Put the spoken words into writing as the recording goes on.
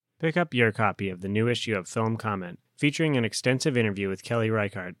Pick up your copy of the new issue of Film Comment, featuring an extensive interview with Kelly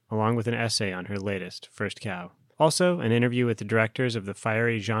Reichardt, along with an essay on her latest, First Cow. Also, an interview with the directors of the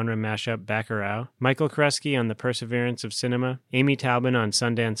fiery genre mashup Bacurau, Michael Kresge on the perseverance of cinema, Amy Taubin on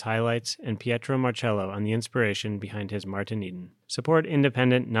Sundance highlights, and Pietro Marcello on the inspiration behind his Martin Eden. Support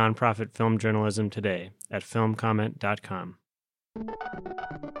independent, nonprofit film journalism today at filmcomment.com.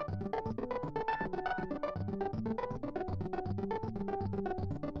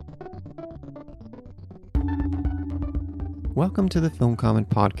 Welcome to the Film Comment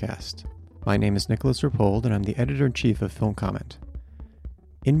Podcast. My name is Nicholas Rapold, and I'm the editor-in-chief of Film Comment.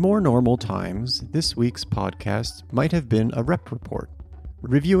 In more normal times, this week's podcast might have been a rep report,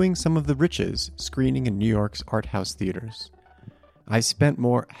 reviewing some of the riches screening in New York's art house theaters. I spent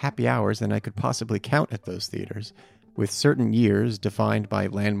more happy hours than I could possibly count at those theaters, with certain years defined by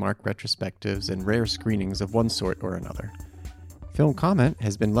landmark retrospectives and rare screenings of one sort or another. Film Comment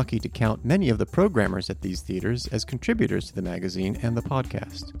has been lucky to count many of the programmers at these theaters as contributors to the magazine and the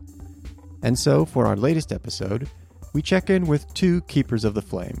podcast. And so, for our latest episode, we check in with two keepers of the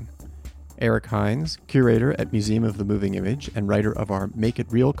flame. Eric Hynes, curator at Museum of the Moving Image and writer of our Make It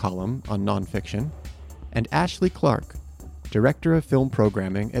Real column on nonfiction, and Ashley Clark, director of film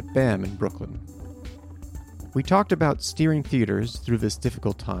programming at BAM in Brooklyn. We talked about steering theaters through this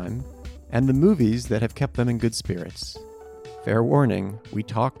difficult time and the movies that have kept them in good spirits. Fair warning, we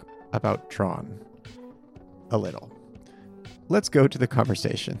talk about Tron. A little. Let's go to the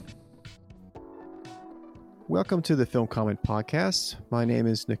conversation. Welcome to the Film Comment Podcast. My name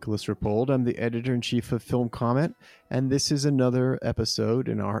is Nicholas Rapold. I'm the editor-in-chief of Film Comment, and this is another episode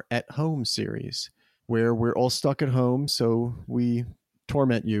in our At Home series, where we're all stuck at home, so we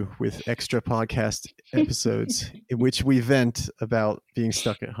torment you with extra podcast episodes in which we vent about being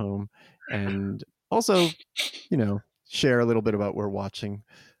stuck at home and also, share a little bit about what we're watching.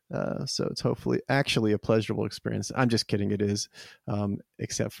 So it's hopefully actually a pleasurable experience. I'm just kidding, it is,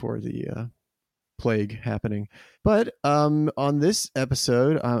 except for the plague happening. But on this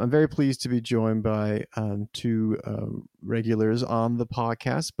episode, I'm very pleased to be joined by two regulars on the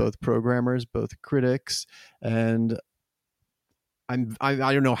podcast, both programmers, both critics, and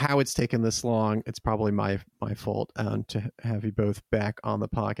I don't know how it's taken this long. It's probably my fault to have you both back on the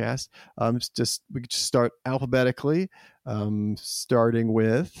podcast. We could just start alphabetically, starting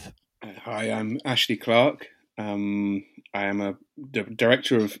with. Hi, I'm Ashley Clark. I am a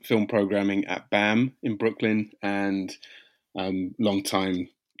director of film programming at BAM in Brooklyn and long-time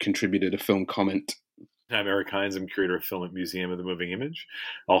contributor to Film Comment. I'm Eric Hynes. I'm curator of film at Museum of the Moving Image,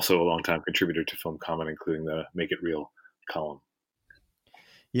 also a long-time contributor to Film Comment, including the Make It Real column.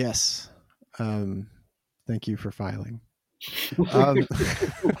 Yes. Thank you for filing.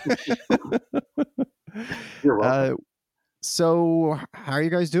 You're welcome. So how are you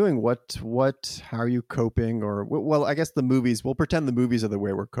guys doing? How are you coping? Or, well, I guess we'll pretend the movies are the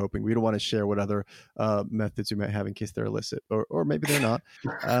way we're coping. We don't want to share what other methods you might have in case they're illicit, or maybe they're not.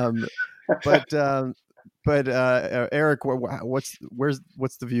 But Eric, what's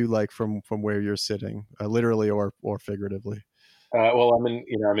the view like from where you're sitting, literally or figuratively? Well, I'm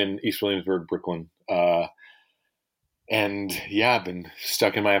in East Williamsburg, Brooklyn. And yeah, I've been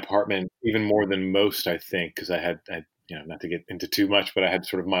stuck in my apartment even more than most, I think, because I had not to get into too much, but I had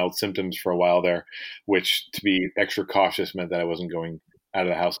sort of mild symptoms for a while there, which, to be extra cautious, meant that I wasn't going out of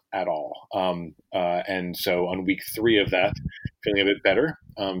the house at all. And so on week 3 of that, feeling a bit better,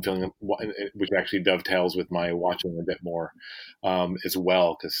 which actually dovetails with my watching a bit more as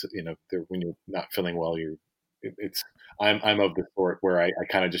well, because when you're not feeling well, I'm of the sort where I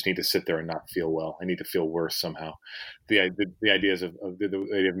kind of just need to sit there and not feel well. I need to feel worse somehow. The ideas of the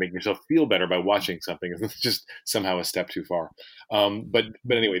idea of making yourself feel better by watching something is just somehow a step too far. But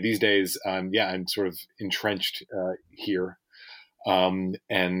anyway, these days, I'm sort of entrenched here. And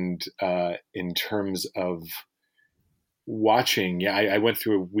in terms of watching, I went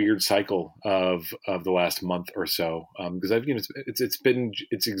through a weird cycle of the last month or so, because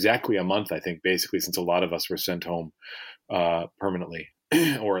it's exactly a month, I think, basically, since a lot of us were sent home permanently,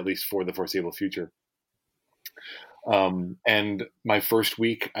 or at least for the foreseeable future. And my first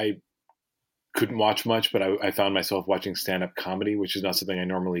week, I couldn't watch much, but I found myself watching stand-up comedy, which is not something I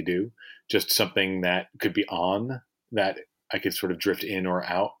normally do, just something that could be on, that I could sort of drift in or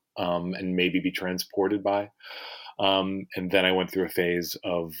out, and maybe be transported by. And then I went through a phase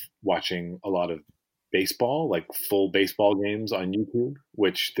of watching a lot of baseball, like full baseball games on YouTube,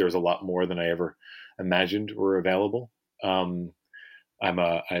 which there's a lot more than I ever imagined were available. I'm one of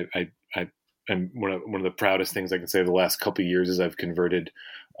the proudest things I can say of the last couple of years is I've converted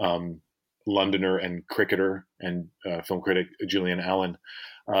Londoner and cricketer and film critic Julian Allen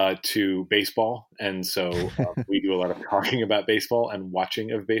to baseball, and so we do a lot of talking about baseball and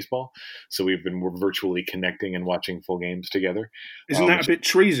watching of baseball. So we're virtually connecting and watching full games together. Isn't that a bit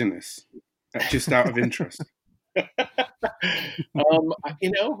treasonous? Just out of interest.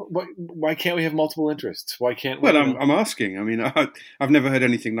 Why can't we have multiple interests? Why can't we? Well, I'm asking. I mean, I've never heard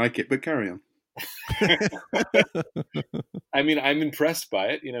anything like it, but carry on. I mean, I'm impressed by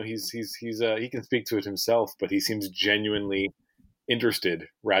it. He can speak to it himself, but he seems genuinely interested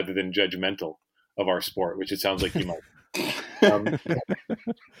rather than judgmental of our sport, which it sounds like he might.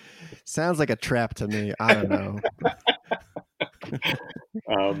 Sounds like a trap to me. I don't know.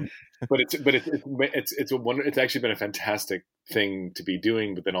 But it's actually been a fantastic thing to be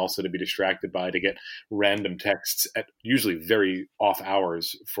doing, but then also to be distracted by, to get random texts at usually very off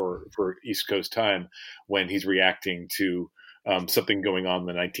hours for East Coast time when he's reacting to something going on in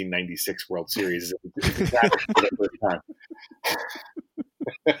the 1996 World Series.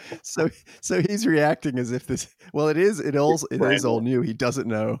 So he's reacting as if this. Well, it is all new. He doesn't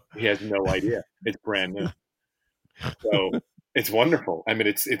know. He has no idea. It's brand new. So it's wonderful. I mean,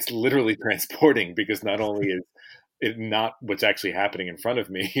 it's literally transporting, because not only is it not what's actually happening in front of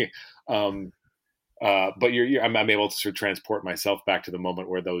me, but I'm able to sort of transport myself back to the moment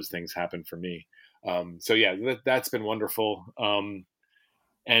where those things happen for me. So yeah, that's been wonderful.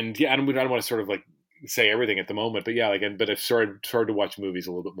 And yeah, I don't want to sort of like say everything at the moment, but yeah, but I've started to watch movies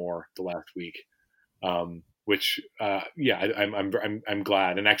a little bit more the last week. Which I'm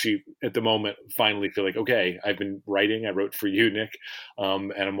glad, and actually at the moment finally feel like, okay, I've been writing. I wrote for you, Nick,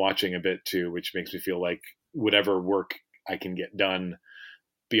 and I'm watching a bit too, which makes me feel like whatever work I can get done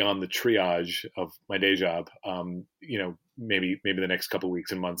beyond the triage of my day job, maybe the next couple of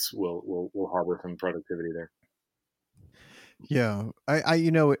weeks and months will harbor some productivity there. Yeah,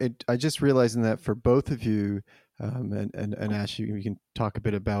 I just realizing that for both of you, and Ash, you can talk a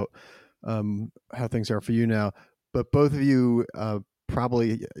bit about how things are for you now, but both of you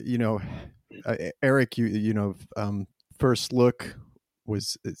probably, Eric, First Look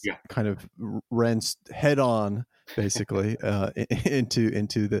was kind of ran head on basically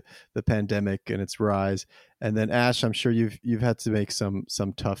into the pandemic and its rise, and then Ash, I'm sure you've had to make some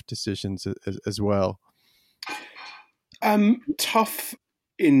tough decisions as well. Tough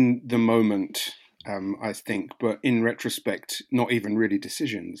in the moment, I think, but in retrospect, not even really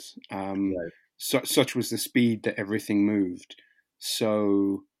decisions. Right. Such was the speed that everything moved.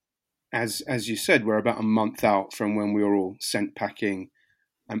 So, as you said, we're about a month out from when we were all sent packing,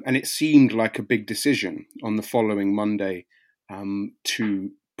 and it seemed like a big decision on the following Monday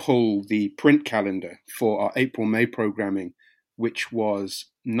to pull the print calendar for our April-May programming, which was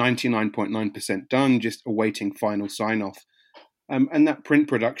 99.9% done, just awaiting final sign-off. And that print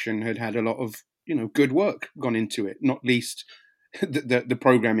production had a lot of good work gone into it, not least the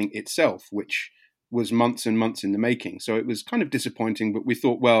programming itself, which was months and months in the making. So it was kind of disappointing, but we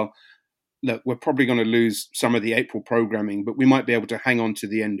thought, well, look, we're probably going to lose some of the April programming, but we might be able to hang on to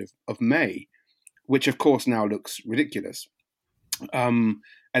the end of May, which of course now looks ridiculous.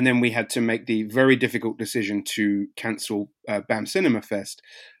 And then we had to make the very difficult decision to cancel BAM Cinema Fest.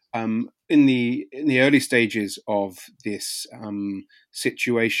 In the early stages of this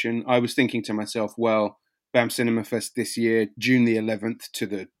situation, I was thinking to myself, well, BAM Cinema Fest this year, June the 11th to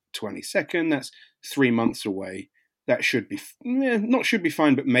the 22nd, that's 3 months away. That should be, not should be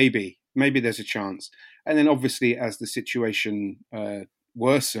fine, but maybe there's a chance. And then obviously as the situation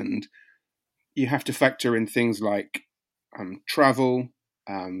worsened, you have to factor in things like travel,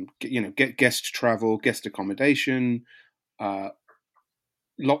 get guest travel, guest accommodation,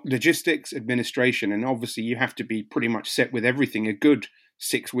 logistics, administration, and obviously you have to be pretty much set with everything a good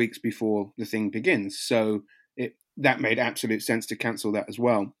 6 weeks before the thing begins. So that made absolute sense to cancel that as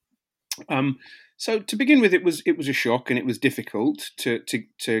well. So to begin with, it was a shock, and it was difficult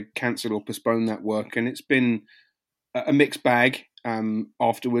to cancel or postpone that work, and it's been a mixed bag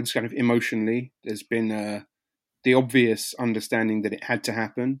afterwards, kind of emotionally. There's been the obvious understanding that it had to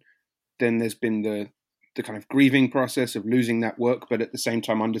happen. Then there's been the kind of grieving process of losing that work, but at the same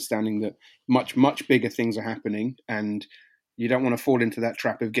time understanding that much, much bigger things are happening, and you don't want to fall into that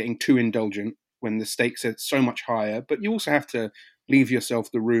trap of getting too indulgent when the stakes are so much higher. But you also have to leave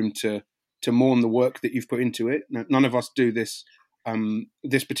yourself the room to mourn the work that you've put into it. Now, none of us do this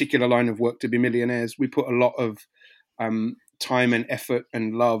particular line of work to be millionaires. We put a lot of time and effort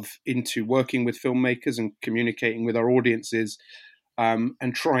and love into working with filmmakers and communicating with our audiences,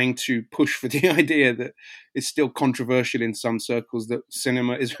 and trying to push for the idea that it's still controversial in some circles that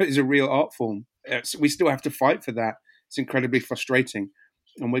cinema is a real art form. So we still have to fight for that. It's incredibly frustrating,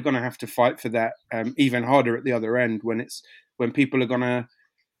 and we're going to have to fight for that even harder at the other end when people are going to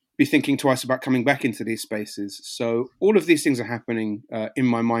be thinking twice about coming back into these spaces. So all of these things are happening in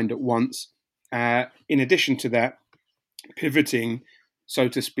my mind at once. In addition to that, pivoting, so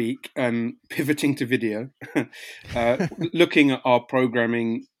to speak, pivoting to video, looking at our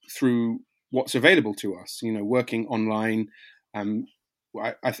programming through what's available to us, working online.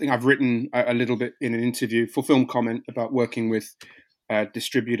 I think I've written a little bit in an interview for Film Comment about working with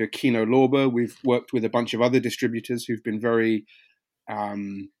distributor Kino Lorber. We've worked with a bunch of other distributors who've been very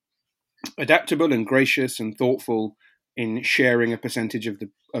adaptable and gracious and thoughtful in sharing a percentage of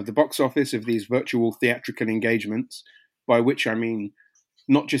the box office of these virtual theatrical engagements, by which I mean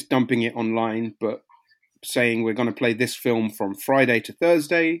not just dumping it online, but saying we're going to play this film from Friday to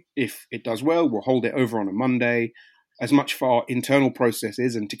Thursday. If it does well, we'll hold it over on a Monday, as much for our internal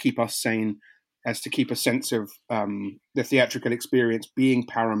processes and to keep us sane as to keep a sense of the theatrical experience being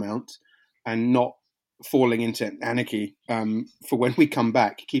paramount and not falling into anarchy for when we come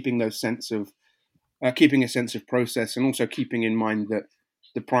back, keeping a sense of process, and also keeping in mind that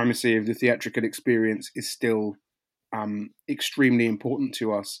the primacy of the theatrical experience is still extremely important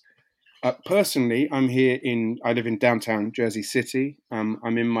to us. Personally, I live in downtown Jersey City.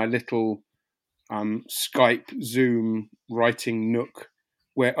 I'm in my little Skype, Zoom writing nook,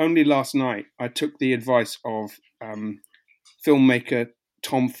 where only last night I took the advice of filmmaker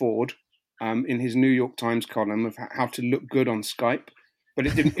Tom Ford in his New York Times column of how to look good on Skype, but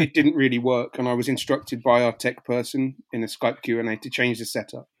it didn't really work, and I was instructed by our tech person in a Skype Q&A to change the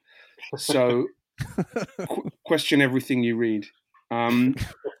setup. So question everything you read.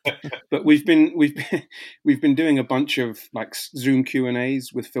 But we've been doing a bunch of like Zoom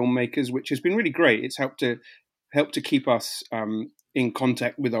Q&As with filmmakers, which has been really great. It's helped to keep us in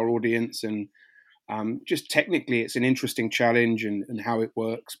contact with our audience, and just technically it's an interesting challenge and how it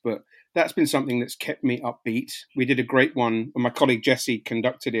works. But that's been something that's kept me upbeat. We did a great one, and my colleague Jesse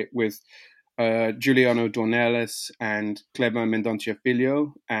conducted it with Giuliano Dornelis and Kleber Mendonça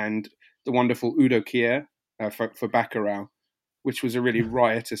Filho and the wonderful Udo Kier for Bacurau, which was a really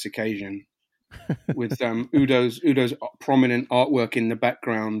riotous occasion with Udo's prominent artwork in the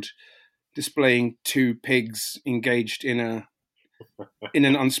background displaying two pigs engaged in an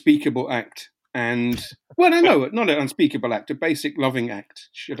unspeakable act. And not an unspeakable act, a basic loving act,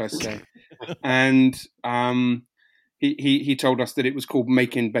 should I say. And he told us that it was called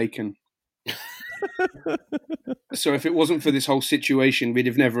Making Bacon. So if it wasn't for this whole situation, we'd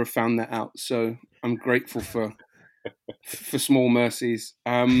have never found that out. So I'm grateful for small mercies.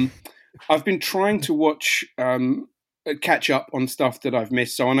 I've been trying to watch, catch up on stuff that I've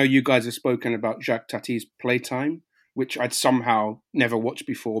missed. So I know you guys have spoken about Jacques Tati's Playtime, which I'd somehow never watched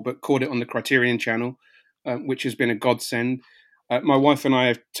before, but caught it on the Criterion channel, which has been a godsend. My wife and I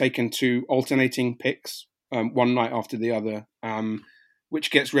have taken to alternating picks, one night after the other,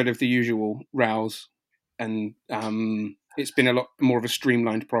 which gets rid of the usual rows. And it's been a lot more of a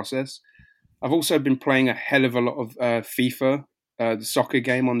streamlined process. I've also been playing a hell of a lot of FIFA, the soccer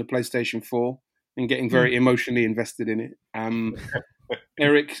game on the PlayStation 4, and getting very emotionally invested in it.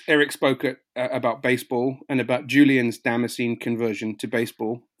 Eric spoke about baseball and about Julian's Damascene conversion to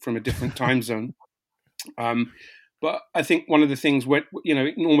baseball from a different time zone. But I think one of the things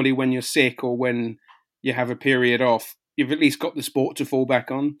normally when you're sick or when you have a period off, you've at least got the sport to fall back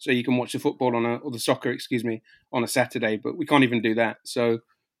on, so you can watch the football or the soccer, on a Saturday. But we can't even do that. So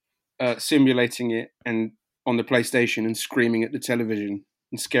simulating it and on the PlayStation and screaming at the television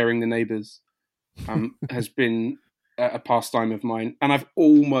and scaring the neighbors has been a pastime of mine. And I've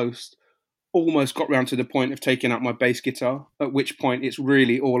almost got round to the point of taking out my bass guitar, at which point it's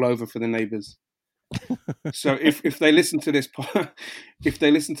really all over for the neighbors. So if they listen to this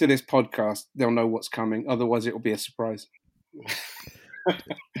podcast, they'll know what's coming. Otherwise, it will be a surprise.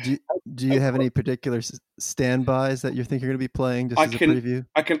 Do you have any particular standbys that you think you're going to be playing just as a preview?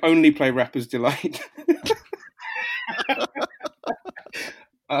 I can only play Rapper's Delight.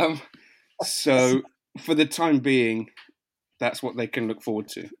 So for the time being, that's what they can look forward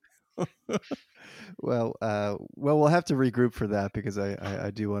to. Well, we'll have to regroup for that because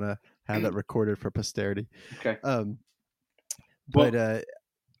I do want to have that recorded for posterity. Okay.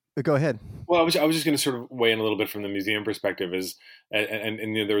 Go ahead. Well, I was just going to sort of weigh in a little bit from the museum perspective,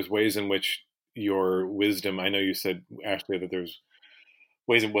 and there was ways in which your wisdom. I know you said, Ashley, that there's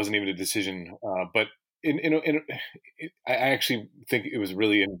ways it wasn't even a decision, but I actually think it was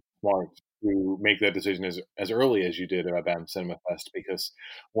really smart to make that decision as early as you did at BAM Cinema Fest, because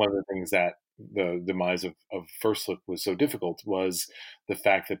one of the things that the demise of First Look was so difficult was the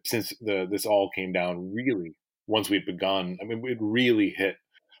fact that since this all came down really once we'd begun, I mean, it really hit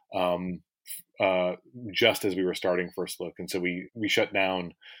just as we were starting First Look, and so we shut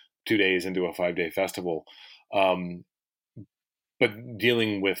down 2 days into a 5-day festival. But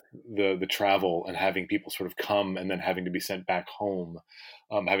dealing with the travel and having people sort of come and then having to be sent back home,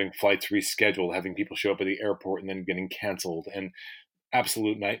 having flights rescheduled, having people show up at the airport and then getting canceled, and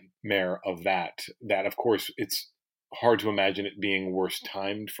absolute nightmare of that. That, of course, it's hard to imagine it being worse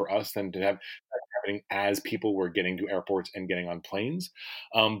timed for us than to have that happening as people were getting to airports and getting on planes.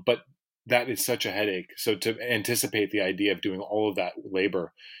 But that is such a headache. So to anticipate the idea of doing all of that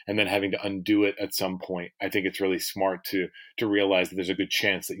labor and then having to undo it at some point, I think it's really smart to realize that there's a good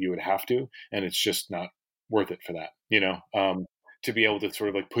chance that you would have to, and it's just not worth it for that. To be able to sort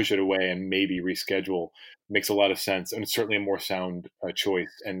of like push it away and maybe reschedule makes a lot of sense, and it's certainly a more sound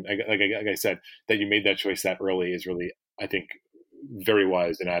choice. And like I said, that you made that choice that early is really, I think, very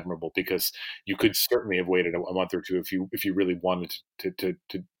wise and admirable, because you could certainly have waited a month or two if you really wanted to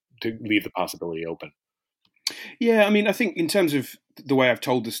leave the possibility open. Yeah, I mean, I think in terms of the way I've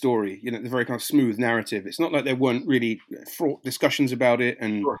told the story, the very kind of smooth narrative, it's not like there weren't really fraught discussions about it,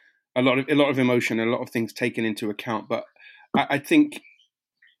 and Sure. a lot of emotion and a lot of things taken into account. But I think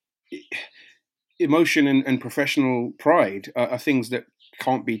emotion and professional pride are things that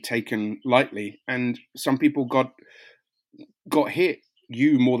can't be taken lightly, and some people got hit,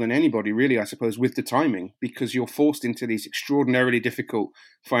 you more than anybody, really, I suppose, with the timing, because you're forced into these extraordinarily difficult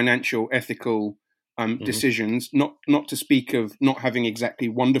financial, ethical decisions, not to speak of not having exactly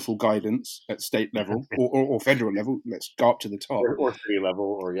wonderful guidance at state level or federal level. Let's go up to the top. Or city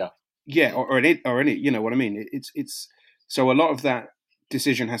level, or or any, you know what I mean? It's so a lot of that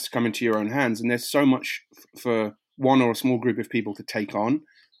decision has to come into your own hands, and there's so much for one or a small group of people to take on.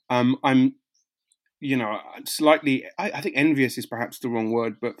 I'm slightly, I think envious is perhaps the wrong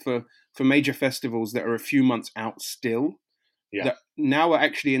word, but for major festivals that are a few months out still, that now are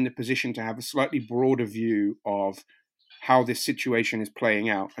actually in the position to have a slightly broader view of how this situation is playing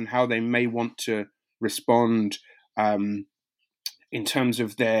out and how they may want to respond in terms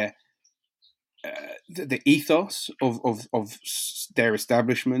of their the ethos of their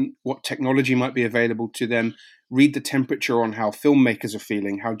establishment, what technology might be available to them, read the temperature on how filmmakers are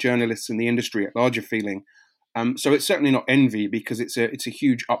feeling, how journalists in the industry at large are feeling. So it's certainly not envy, because it's a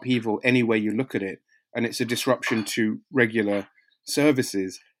huge upheaval any way you look at it, and it's a disruption to regular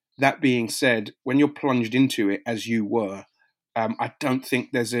services. That being said, when you're plunged into it as you were, I don't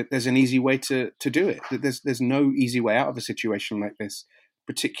think there's an easy way to do it. There's no easy way out of a situation like this,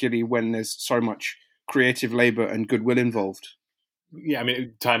 particularly when there's so much creative labor and goodwill involved. Yeah, I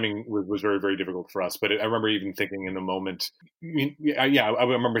mean, timing was very, very difficult for us. But I remember even thinking in the moment, I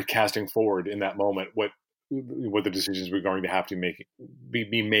remember casting forward in that moment what the decisions were going to have to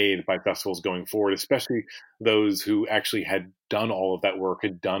be made by festivals going forward, especially those who actually had done all of that work,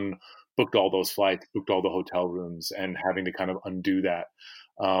 booked all those flights, booked all the hotel rooms, and having to kind of undo that.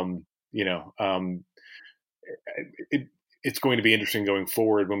 It's going to be interesting going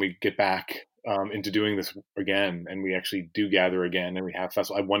forward when we get back into doing this again, and we actually do gather again, and we have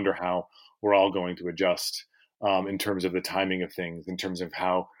festival. I wonder how we're all going to adjust in terms of the timing of things, in terms of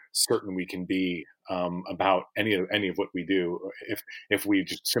how certain we can be about any of what we do. If we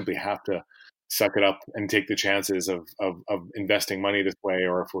just simply have to suck it up and take the chances of investing money this way,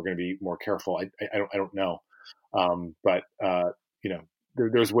 or if we're going to be more careful, I don't know. But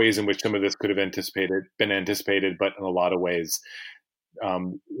there's ways in which some of this could have been anticipated, but in a lot of ways,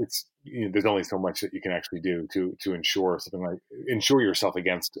 there's only so much that you can actually do to ensure yourself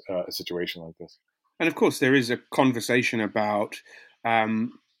against a situation like this. And of course, there is a conversation about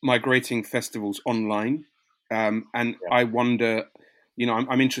migrating festivals online, and I wonder.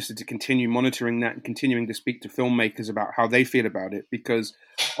 I'm interested to continue monitoring that and continuing to speak to filmmakers about how they feel about it, because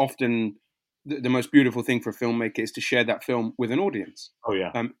often the most beautiful thing for a filmmaker is to share that film with an audience. Oh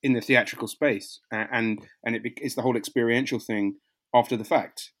yeah. In the theatrical space, and it's the whole experiential thing after the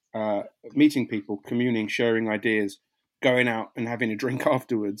fact, meeting people, communing, sharing ideas, going out and having a drink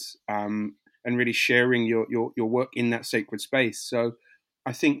afterwards, and really sharing your work in that sacred space. So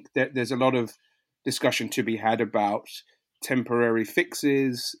I think that there's a lot of discussion to be had about temporary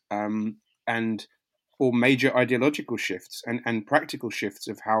fixes and or major ideological shifts and practical shifts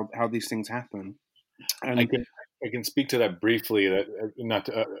of how these things happen. And I can speak to that briefly. That not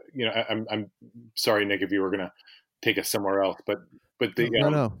to, I'm sorry, Nick, if you were going to take us somewhere else, but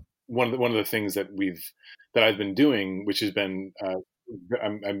no. One of the things that I've been doing, which has been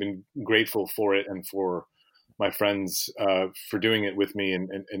I've been grateful for it, and for my friends for doing it with me,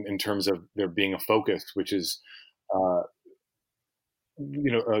 in terms of there being a focus, which is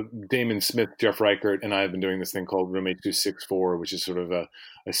Damon Smith, Jeff Reichert, and I have been doing this thing called Room 8264, which is sort of a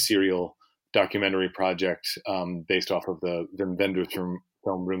serial documentary project based off of the Vendors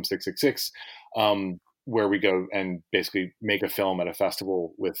film Room 666, where we go and basically make a film at a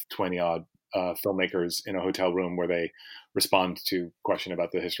festival with 20 odd filmmakers in a hotel room where they respond to question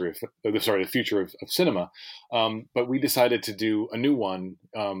about the future of cinema. But we decided to do a new one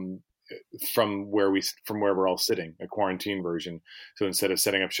from where we're all sitting, a quarantine version. So instead of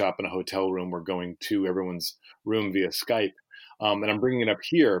setting up shop in a hotel room, we're going to everyone's room via Skype. And I'm bringing it up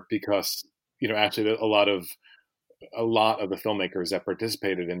here because, actually a lot of the filmmakers that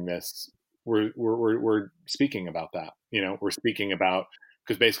participated in this were speaking about that. We're speaking about,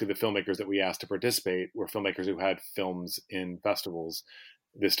 because basically the filmmakers that we asked to participate were filmmakers who had films in festivals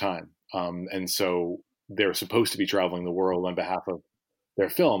this time. And so they're supposed to be traveling the world on behalf of their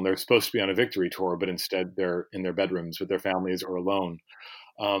film. They're supposed to be on a victory tour, but instead they're in their bedrooms with their families or alone.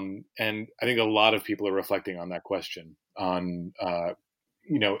 And I think a lot of people are reflecting on that question on, are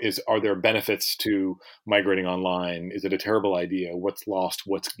there benefits to migrating online? Is it a terrible idea? What's lost?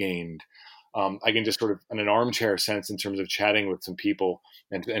 What's gained? I can just sort of, in an armchair sense, in terms of chatting with some people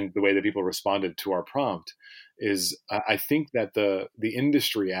and the way that people responded to our prompt is, I think that the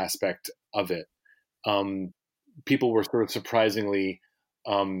industry aspect of it, people were sort of surprisingly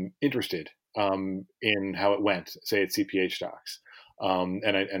interested in how it went, say at CPH Docs,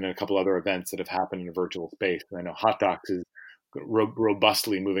 and a couple other events that have happened in a virtual space. And I know Hot Docs is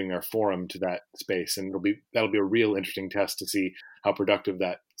robustly moving their forum to that space, and that'll be a real interesting test to see how productive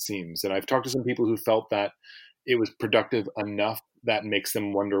that seems. And I've talked to some people who felt that it was productive enough that makes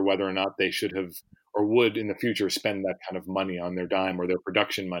them wonder whether or not they should have or would in the future spend that kind of money on their dime or their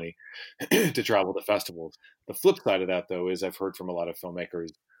production money to travel to festivals. The flip side of that, though, is I've heard from a lot of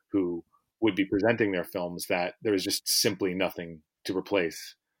filmmakers who would be presenting their films that there is just simply nothing to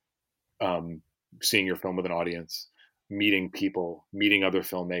replace seeing your film with an audience, meeting people, meeting other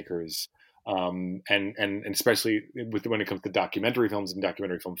filmmakers, and especially when it comes to documentary films and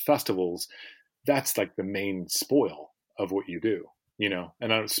documentary film festivals, that's like the main spoil of what you do.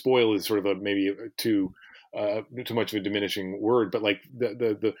 And spoil is sort of maybe too much of a diminishing word, but like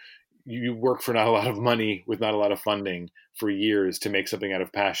you work for not a lot of money with not a lot of funding for years to make something out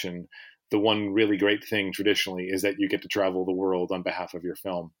of passion. The one really great thing traditionally is that you get to travel the world on behalf of your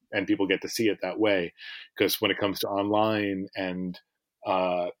film, and people get to see it that way. Because when it comes to online and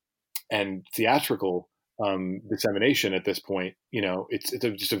theatrical dissemination at this point, it's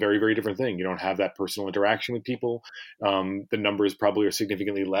just a very, very different thing. You don't have that personal interaction with people. The numbers probably are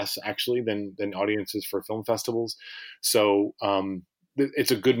significantly less actually than audiences for film festivals. So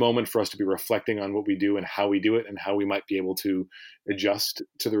it's a good moment for us to be reflecting on what we do and how we do it and how we might be able to adjust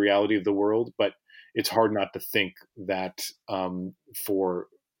to the reality of the world. But it's hard not to think that for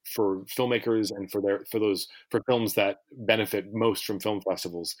filmmakers and for films that benefit most from film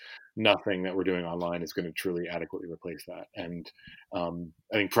festivals, nothing that we're doing online is going to truly adequately replace that. And I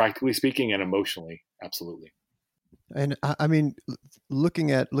think practically speaking and emotionally, absolutely. And I mean,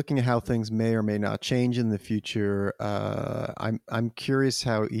 looking at how things may or may not change in the future, I'm curious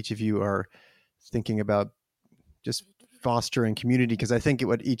how each of you are thinking about just fostering community, because I think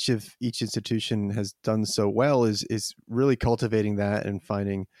what each institution has done so well is really cultivating that and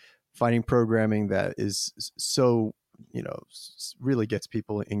finding programming that is so, really gets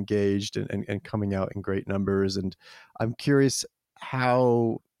people engaged and coming out in great numbers. And I'm curious,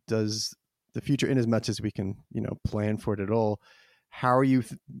 how does the future, in as much as we can, plan for it at all, how are you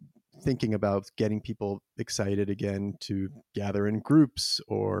thinking about getting people excited again to gather in groups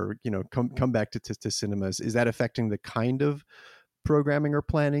or, come back to cinemas? Is that affecting the kind of programming or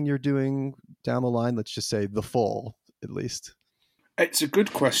planning you're doing down the line? Let's just say the fall, at least. It's a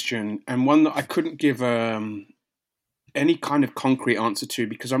good question, and one that I couldn't give any kind of concrete answer to,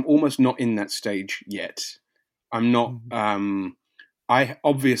 because I'm almost not in that stage yet. I'm not. I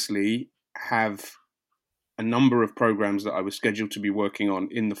obviously have a number of programs that I was scheduled to be working on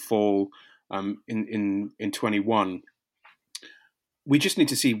in the fall, in 21. We just need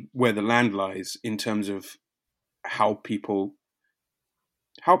to see where the land lies in terms of how people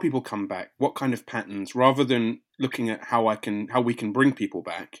come back, what kind of patterns, rather than looking at how we can bring people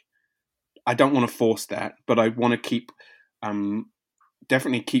back. I don't want to force that, but I want to keep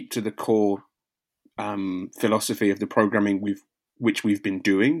definitely keep to the core philosophy of the programming which we've been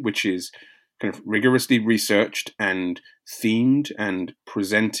doing, which is kind of rigorously researched and themed and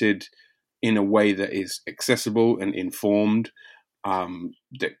presented in a way that is accessible and informed,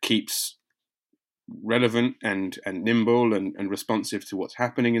 that keeps relevant and nimble and responsive to what's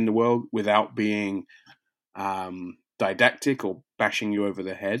happening in the world without being didactic or bashing you over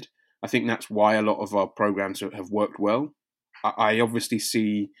the head. I think that's why a lot of our programs have worked well. I obviously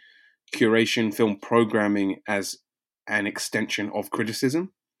see curation film programming as an extension of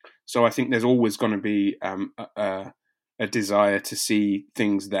criticism. So I think there's always going to be a desire to see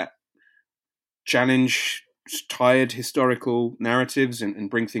things that challenge tired historical narratives and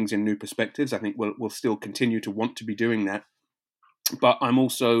bring things in new perspectives. I think we'll still continue to want to be doing that. But I'm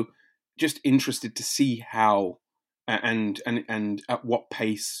also just interested to see how and at what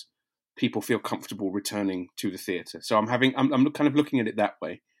pace people feel comfortable returning to the theatre. So I'm kind of looking at it that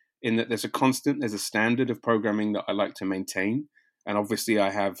way, in that there's a standard of programming that I like to maintain, and obviously I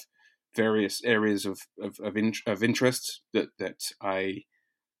have various areas of interest that I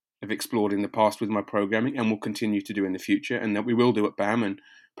have explored in the past with my programming and will continue to do in the future, and that we will do at BAM, and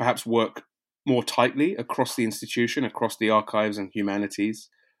perhaps work more tightly across the institution, across the archives and humanities,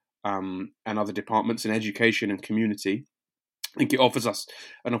 and other departments in education and community. I think it offers us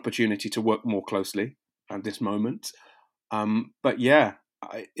an opportunity to work more closely at this moment. But yeah,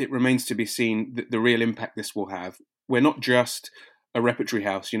 it remains to be seen the real impact this will have. We're not just a repertory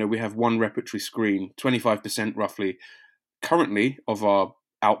house. We have one repertory screen, 25% roughly currently of our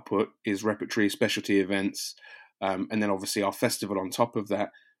output is repertory specialty events, and then obviously our festival on top of that.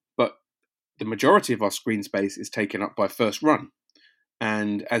 But the majority of our screen space is taken up by first run.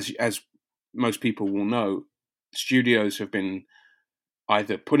 And as most people will know, studios have been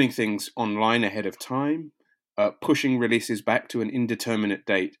either putting things online ahead of time, pushing releases back to an indeterminate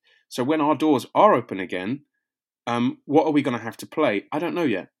date. So when our doors are open again, what are we going to have to play? I don't know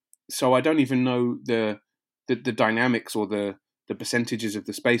yet. So I don't even know the dynamics or the percentages of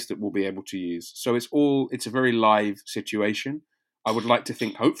the space that we'll be able to use. So it's a very live situation. I would like to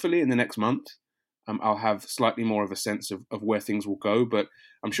think, hopefully, in the next month, I'll have slightly more of a sense of where things will go. But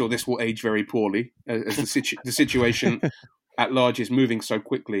I'm sure this will age very poorly as the situation at large is moving so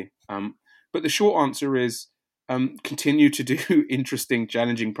quickly. But the short answer is continue to do interesting,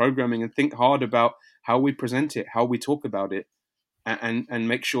 challenging programming and think hard about how we present it, how we talk about it, and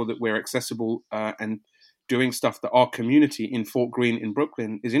make sure that we're accessible and doing stuff that our community in Fort Greene in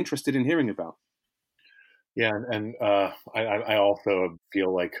Brooklyn is interested in hearing about. Yeah, and I also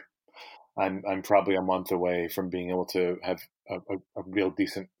feel like I'm probably a month away from being able to have a real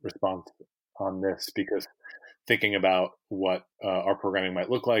decent response on this, because thinking about what our programming might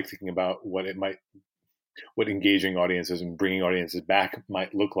look like, thinking about what engaging audiences and bringing audiences back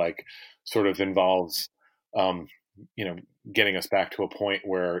might look like, sort of involves getting us back to a point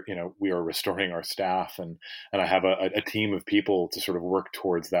where we are restoring our staff, and I have a team of people to sort of work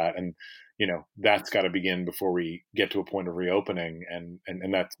towards that, and that's got to begin before we get to a point of reopening, and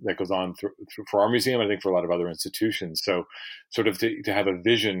that goes on for our museum, I think, for a lot of other institutions. So sort of to have a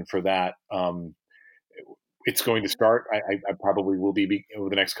vision for that, it's going to start. I probably will be over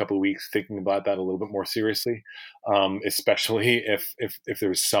the next couple of weeks thinking about that a little bit more seriously, especially if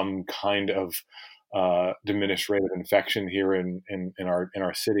there's some kind of diminished rate of infection here in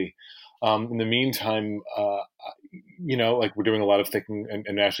our city. In the meantime, like we're doing a lot of thinking,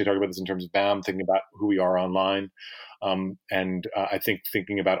 and Ashley talked about this in terms of BAM, thinking about who we are online. And I think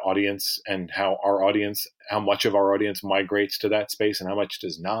thinking about audience and how much of our audience migrates to that space and how much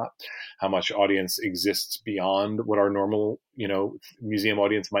does not, how much audience exists beyond what our normal, museum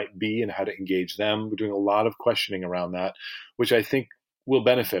audience might be, and how to engage them. We're doing a lot of questioning around that, which I think will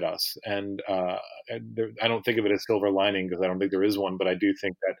benefit us. And I don't think of it as silver lining, because I don't think there is one, but I do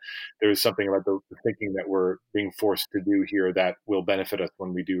think that there is something about the thinking that we're being forced to do here that will benefit us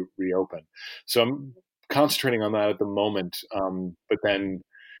when we do reopen. So I'm concentrating on that at the moment. But then,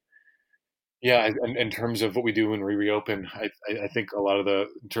 yeah, in terms of what we do when we reopen, I think a lot of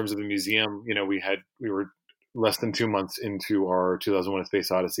in terms of the museum, we were less than 2 months into our 2001: A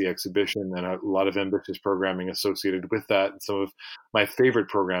Space Odyssey exhibition, and a lot of ambitious programming associated with that, and some of my favorite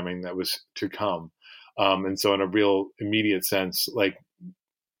programming that was to come. And so in a real immediate sense, like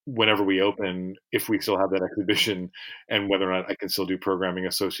whenever we open, if we still have that exhibition and whether or not I can still do programming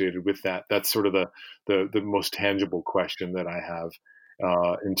associated with that, that's sort of the most tangible question that I have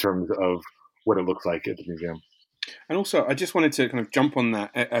in terms of what it looks like at the museum. And also, I just wanted to kind of jump on that,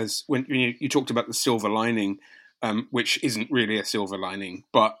 as when you talked about the silver lining, which isn't really a silver lining,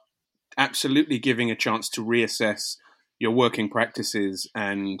 but absolutely giving a chance to reassess your working practices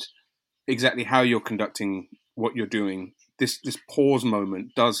and exactly how you're conducting what you're doing. This pause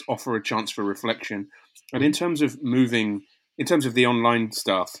moment does offer a chance for reflection. And in terms of the online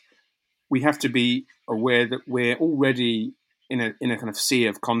stuff, we have to be aware that we're already in a kind of sea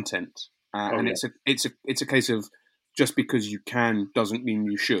of content, it's a case of just because you can doesn't mean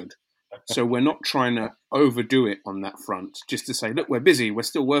you should. So we're not trying to overdo it on that front, just to say, look, we're busy, we're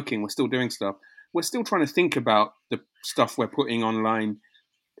still working, we're still doing stuff. We're still trying to think about the stuff we're putting online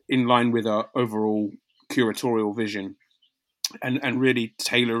in line with our overall curatorial vision and really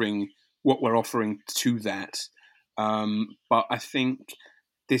tailoring what we're offering to that. But I think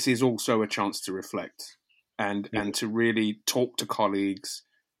this is also a chance to reflect and to really talk to colleagues,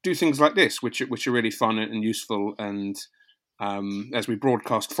 do things like this, which are really fun and useful. And as we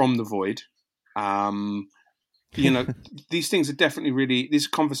broadcast from the void, these things are definitely these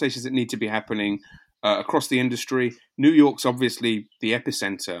are conversations that need to be happening across the industry. New York's obviously the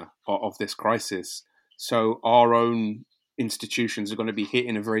epicenter of this crisis, so our own institutions are going to be hit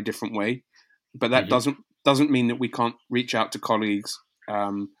in a very different way. But that doesn't mean that we can't reach out to colleagues,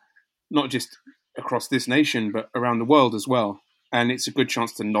 not just across this nation, but around the world as well. And it's a good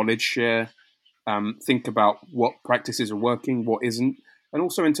chance to knowledge share, think about what practices are working, what isn't, and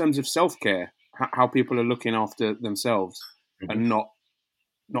also in terms of self-care, how people are looking after themselves and not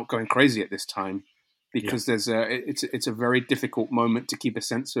going crazy at this time, because it's a very difficult moment to keep a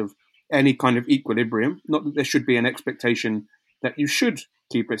sense of any kind of equilibrium. Not that there should be an expectation that you should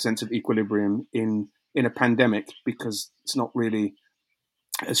keep a sense of equilibrium in a pandemic, because it's not really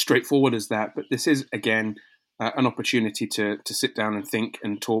as straightforward as that. But this is, again, an opportunity to sit down and think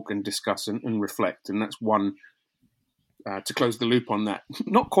and talk and discuss and reflect. And that's one, to close the loop on that.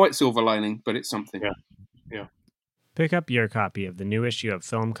 Not quite silver lining, but it's something. Yeah. Pick up your copy of the new issue of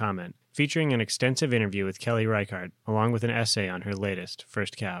Film Comment, featuring an extensive interview with Kelly Reichardt, along with an essay on her latest,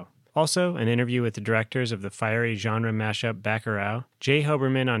 First Cow. Also, an interview with the directors of the fiery genre mashup Bacurau, Jay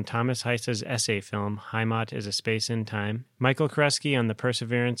Hoberman on Thomas Heiss's essay film Heimat is a Space in Time, Michael Kresge on the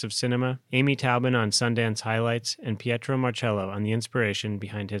perseverance of cinema, Amy Taubin on Sundance highlights, and Pietro Marcello on the inspiration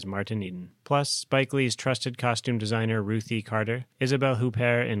behind his Martin Eden. Plus, Spike Lee's trusted costume designer Ruth E. Carter, Isabelle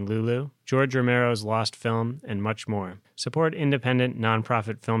Huppert in Lulu, George Romero's Lost Film, and much more. Support independent,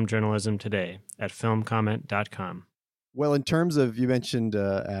 nonprofit film journalism today at filmcomment.com. Well, in terms of, you mentioned,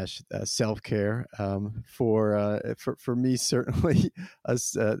 Ash, self-care, for me, certainly a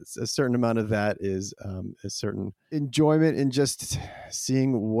certain amount of that is a certain enjoyment in just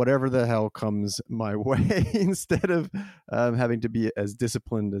seeing whatever the hell comes my way instead of having to be as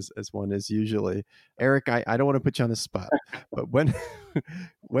disciplined as one is usually. Eric, I don't want to put you on the spot, but when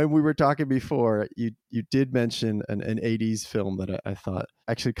we were talking before, you did mention an 80s film that I thought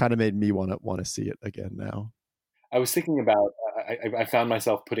actually kind of made me want to see it again now. I was thinking about, I found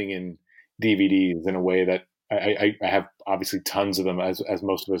myself putting in DVDs in a way that I have obviously tons of them, as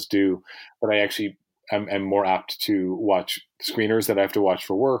most of us do, but I actually am more apt to watch screeners that I have to watch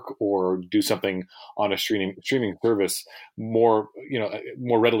for work or do something on a streaming service more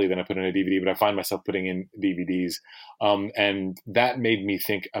readily than I put in a DVD. But I find myself putting in DVDs, and that made me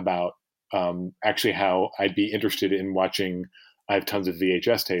think about actually how I'd be interested in watching. I have tons of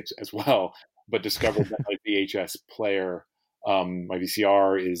VHS tapes as well, but discovered that my VHS player, my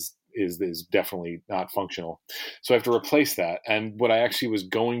VCR is definitely not functional. So I have to replace that. And what I actually was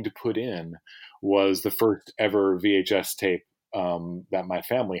going to put in was the first ever VHS tape that my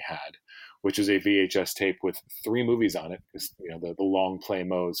family had, which is a VHS tape with 3 movies on it. The long play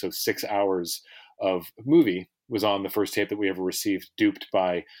mode. So 6 hours of movie was on the first tape that we ever received, duped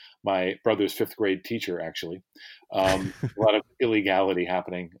by my brother's 5th grade teacher, actually. A lot of illegality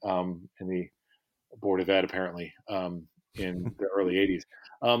happening in the Board of Ed, apparently, in the early 80s.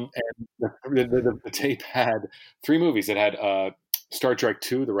 And the tape had 3 movies. It had Star Trek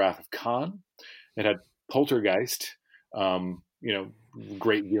II, The Wrath of Khan. It had Poltergeist,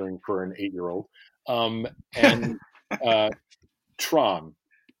 great viewing for an 8-year-old, and Tron.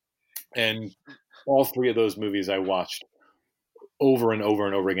 And all 3 of those movies I watched over and over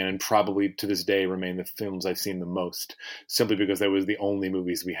and over again, and probably to this day remain the films I've seen the most, simply because that was the only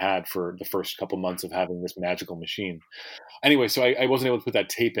movies we had for the first couple months of having this magical machine. Anyway, so I wasn't able to put that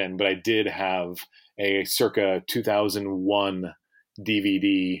tape in, but I did have a circa 2001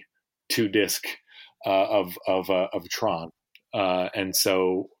 DVD 2-disc of Tron, and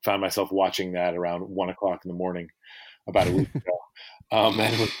so found myself watching that around 1:00 in the morning about a week ago.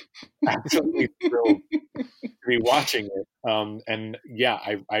 And was absolutely thrilled to be watching it. And yeah,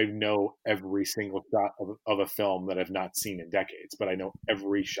 I know every single shot of a film that I've not seen in decades, but I know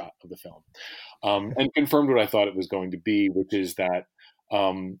every shot of the film. And confirmed what I thought it was going to be, which is that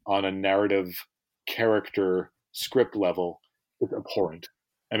on a narrative character script level, it's abhorrent.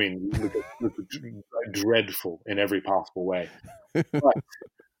 I mean, dreadful in every possible way.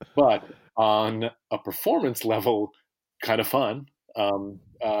 But on a performance level, kind of fun.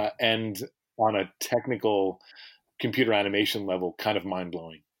 And on a technical computer animation level, kind of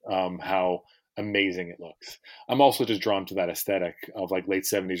mind-blowing, how amazing it looks. I'm also just drawn to that aesthetic of like late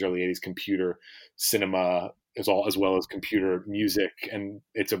 70s, early 80s computer cinema as well as computer music. And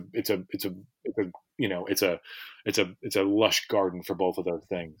it's a it's a lush garden for both of those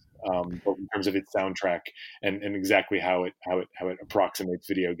things. Both in terms of its soundtrack and exactly how it approximates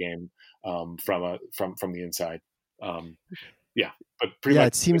video game from the inside. Yeah, but pretty Yeah,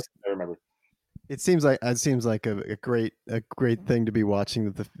 much I remember. it seems like a great thing to be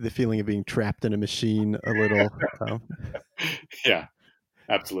watching, the feeling of being trapped in a machine a little. Yeah,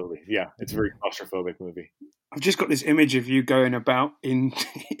 absolutely. Yeah, it's a very claustrophobic movie. I've just got this image of you going about in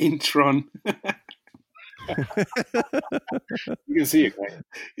Tron. You can see it, right?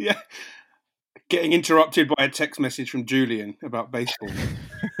 Yeah, getting interrupted by a text message from Julian about baseball.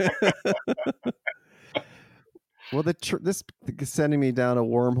 Well, this is sending me down a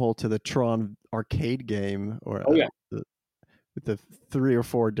wormhole to the Tron arcade game, or with the 3 or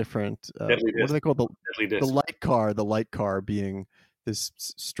 4 different what are they called, the light car being this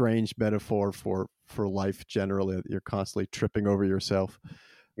strange metaphor for life generally, that you're constantly tripping over yourself.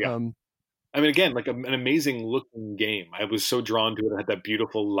 Yeah. I mean, again, like an amazing looking game. I was so drawn to it. It had that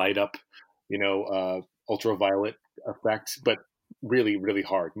beautiful light up, ultraviolet effect, but really, really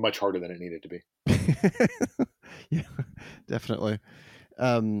hard, much harder than it needed to be. Yeah, definitely.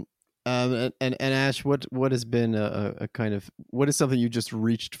 And Ash, what has been a kind of, what is something you just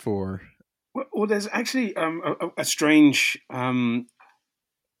reached for? Well, there's actually a strange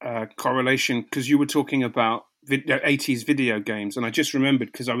correlation, because you were talking about 80s video games, and I just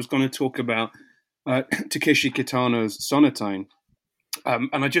remembered because I was going to talk about Takeshi Kitano's Sonatine,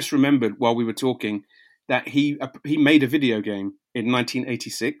 and I just remembered while we were talking that he made a video game in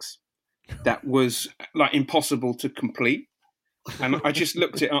 1986 that was like impossible to complete, and I just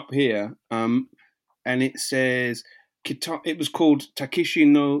looked it up here, and it says it was called Takeshi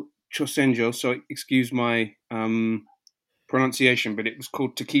no Chosenjo, so excuse my pronunciation, but it was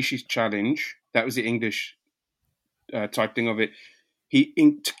called Takeshi's Challenge. That was the English typing of it.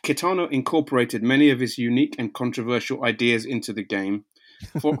 Kitano incorporated many of his unique and controversial ideas into the game.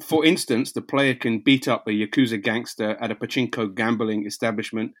 For instance, the player can beat up a Yakuza gangster at a pachinko gambling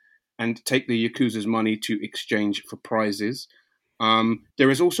establishment and take the Yakuza's money to exchange for prizes. There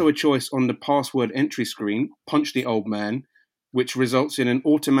is also a choice on the password entry screen, punch the old man, which results in an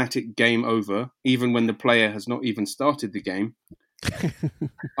automatic game over, even when the player has not even started the game.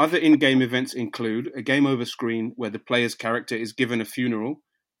 Other in-game events include a game over screen where the player's character is given a funeral,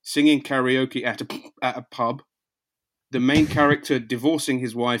 singing karaoke at a pub, the main character divorcing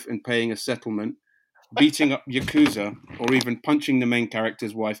his wife and paying a settlement, beating up Yakuza, or even punching the main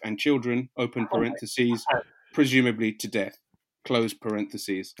character's wife and children, open parentheses, presumably to death, close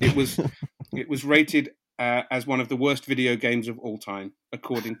parentheses. It was rated as one of the worst video games of all time,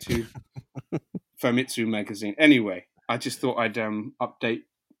 according to Famitsu magazine. Anyway, I just thought I'd update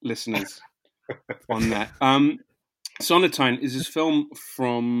listeners on that. Sonatine is this film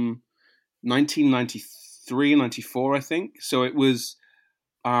from 1993, 94, I think. So it was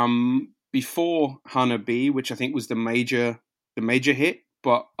before Hanabi, which I think was the major hit,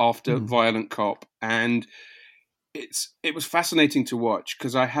 but after Violent Cop. And it was fascinating to watch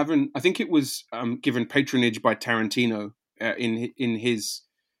because I think it was given patronage by Tarantino in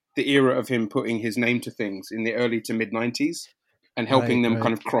the era of him putting his name to things in the early to mid 90s and helping them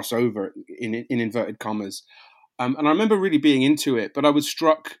kind of cross over in inverted commas. And I remember really being into it, but I was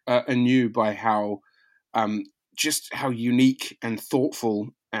struck anew by how just how unique and thoughtful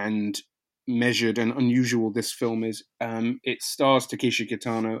and measured and unusual this film is. It stars Takeshi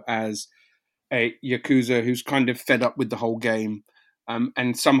Kitano as a Yakuza who's kind of fed up with the whole game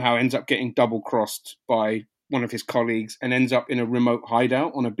and somehow ends up getting double-crossed by one of his colleagues and ends up in a remote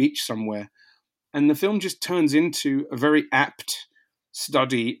hideout on a beach somewhere. And the film just turns into a very apt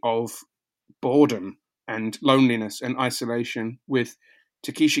study of boredom and loneliness and isolation, with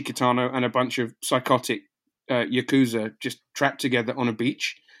Takeshi Kitano and a bunch of psychotic Yakuza just trapped together on a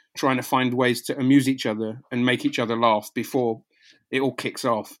beach, trying to find ways to amuse each other and make each other laugh before it all kicks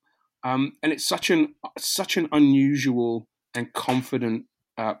off. And it's such an unusual and confident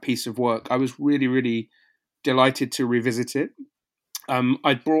piece of work. I was really, really delighted to revisit it.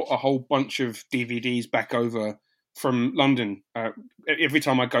 I brought a whole bunch of DVDs back over from London. Every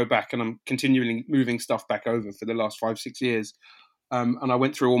time I go back, and I'm continually moving stuff back over for the last 5-6 years. And I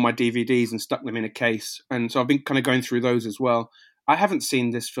went through all my DVDs and stuck them in a case. And so I've been kind of going through those as well. I haven't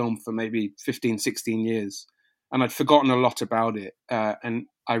seen this film for maybe 15, 16 years. And I'd forgotten a lot about it. And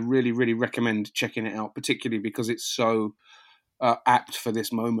I really, really recommend checking it out, particularly because it's so apt for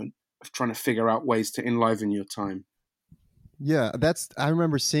this moment of trying to figure out ways to enliven your time. Yeah, I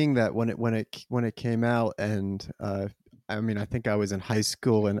remember seeing that when it came out, and I mean, I think I was in high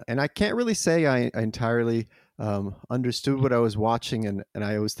school, and I can't really say I entirely understood what I was watching, and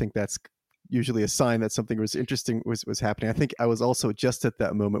I always think that's usually a sign that something was interesting was happening. I think I was also just at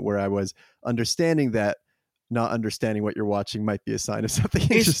that moment where I was understanding that not understanding what you're watching might be a sign of something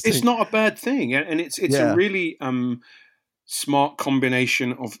interesting. It's not a bad thing, and it's a really smart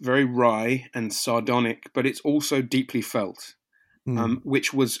combination of very wry and sardonic, but it's also deeply felt,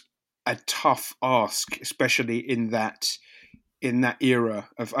 which was a tough ask, especially in that era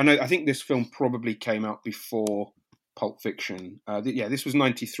of. I think this film probably came out before Pulp Fiction. This was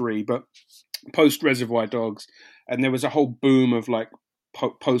 93, but post Reservoir Dogs, and there was a whole boom of like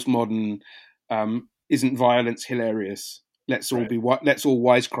postmodern. Isn't violence hilarious? Let's all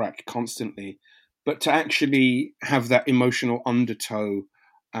wisecrack constantly. But to actually have that emotional undertow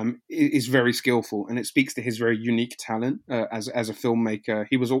is very skillful, and it speaks to his very unique talent as a filmmaker.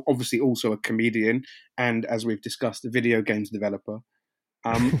 He was obviously also a comedian, and as we've discussed, a video games developer.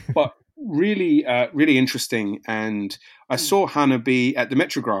 But really, really interesting. And I saw Hanabi at the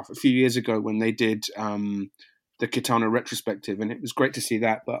Metrograph a few years ago when they did the Kitano retrospective, and it was great to see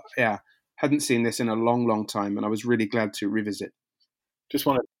that. But yeah, hadn't seen this in a long, long time, and I was really glad to revisit. Just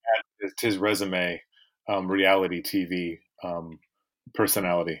wanted to add to his resume, reality TV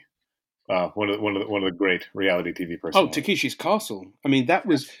personality. One of the great reality TV personalities. Oh, Takeshi's Castle. I mean, that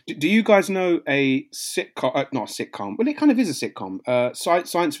was. Do you guys know a sitcom? Not a sitcom. Well, it kind of is a sitcom.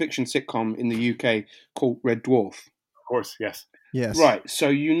 Science fiction sitcom in the UK called Red Dwarf. Of course, yes. Yes. Right. So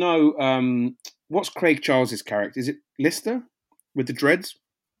you know, what's Craig Charles's character? Is it Lister with the dreads?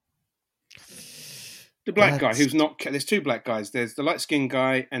 The black guy who's not. There's two black guys. There's the light-skinned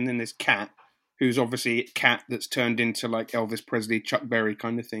guy, and then there's Cat, who's obviously Cat that's turned into like Elvis Presley, Chuck Berry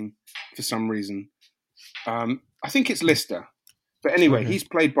kind of thing for some reason. I think it's Lister. But anyway, he's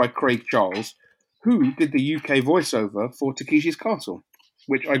played by Craig Charles, who did the UK voiceover for Takeshi's Castle,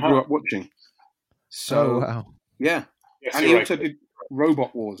 which I grew up watching. So, wow. Yeah. Yes, and he also did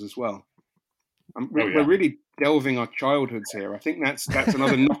Robot Wars as well. We're really delving our childhoods here. I think that's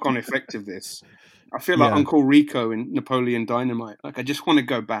another knock-on effect of this. I feel like Uncle Rico in Napoleon Dynamite. Like, I just want to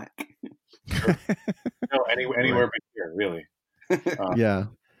go back. Sure. No, anywhere but here, really. Yeah.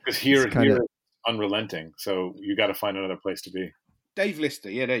 Because here is unrelenting, so you got to find another place to be. Dave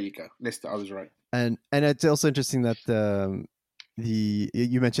Lister. Yeah, there you go. Lister, I was right. And it's also interesting that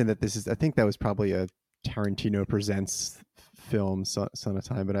you mentioned that this is, I think that was probably a Tarantino Presents film, Son of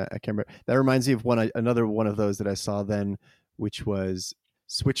Time, but I can't remember. That reminds me of another one of those that I saw then, which was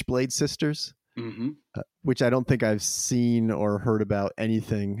Switchblade Sisters. Mm-hmm. Which I don't think I've seen or heard about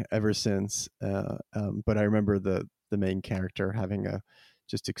anything ever since. But I remember the main character having a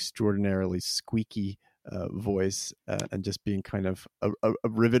just extraordinarily squeaky voice and just being kind of a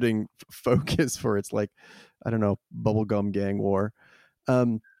riveting focus for its, like, I don't know, bubblegum gang war.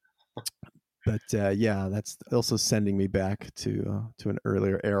 But that's also sending me back to an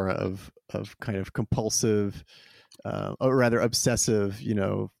earlier era of kind of compulsive, or rather obsessive,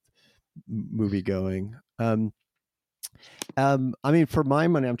 movie going. I mean, for my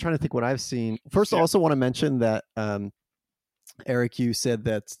money, I'm trying to think what I've seen. First, I also want to mention that Eric, you said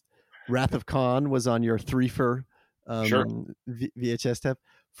that Wrath of Khan was on your threefer VHS tape.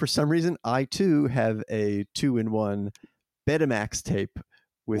 For some reason, I too have a 2-in-1 Betamax tape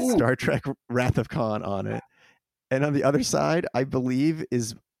with Star Trek Wrath of Khan on it, and on the other side, I believe,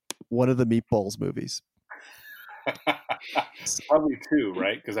 is one of the Meatballs movies. Probably two,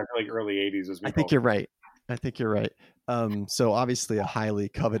 right? Because I feel like early 80s was Meatballs. I think you're right. So obviously a highly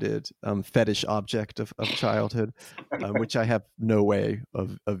coveted fetish object of childhood, which I have no way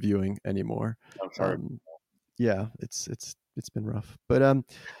of viewing anymore. I'm sorry. Yeah, it's been rough, but man,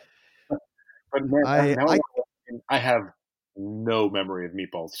 I have no memory of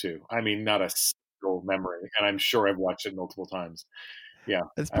Meatballs 2. I mean, not a single memory, and I'm sure I've watched it multiple times. Yeah,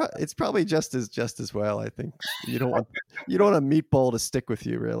 it's probably just as well. I think you don't want a meatball to stick with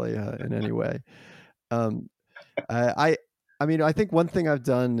you really in any way. I mean, I think one thing I've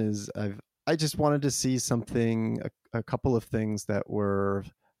done is I just wanted to see something, a couple of things that were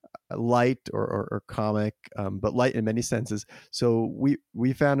light or comic, but light in many senses. So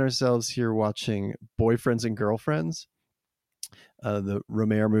we found ourselves here watching Boyfriends and Girlfriends, the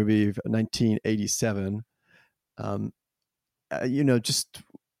Romare movie of 1987. Just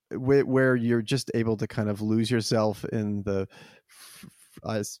where you're just able to kind of lose yourself in the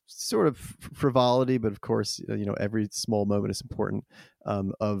sort of frivolity, but of course, every small moment is important,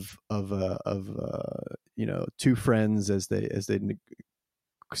 of two friends as they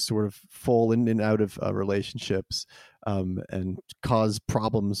sort of fall in and out of relationships, and cause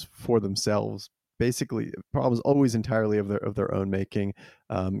problems for themselves. Basically, problems always entirely of their own making.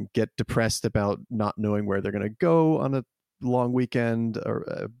 Get depressed about not knowing where they're going to go on a long weekend or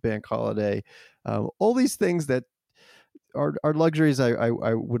a bank holiday. All these things that are luxuries I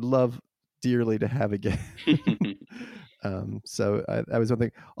would love dearly to have again. So that was one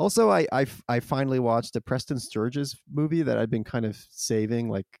thing. Also, I finally watched a Preston Sturges movie that I'd been kind of saving,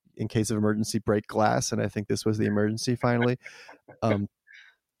 like in case of emergency, break glass, and I think this was the emergency finally.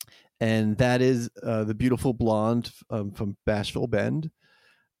 And that is The Beautiful Blonde from Bashful Bend,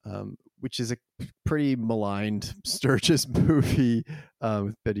 which is a pretty maligned Sturges movie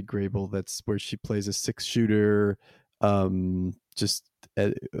with Betty Grable. That's where she plays a 6-shooter, just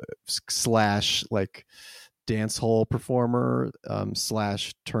slash like dance hall performer,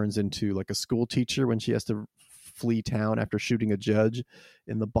 slash turns into like a school teacher when she has to flee town after shooting a judge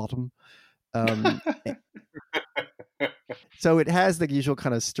in the bottom. So it has the usual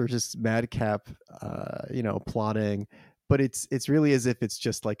kind of Sturgis madcap, plotting, but it's really as if it's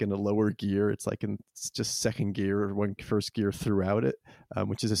just like in a lower gear. It's like it's just second gear or first gear throughout it,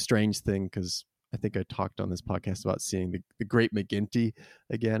 which is a strange thing because I think I talked on this podcast about seeing the Great McGinty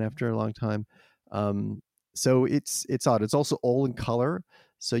again after a long time. So it's odd. It's also all in color,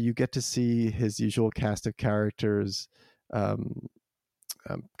 so you get to see his usual cast of characters.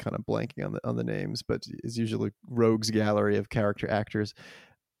 I'm kind of blanking on the names, but is usually rogues gallery of character actors,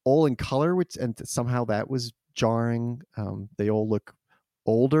 all in color, and somehow that was jarring. They all look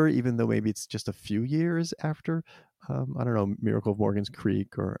older, even though maybe it's just a few years after. I don't know, Miracle of Morgan's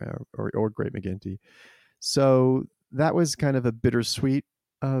Creek or Great McGinty. So that was kind of a bittersweet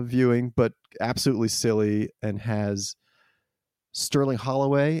viewing, but absolutely silly, and has Sterling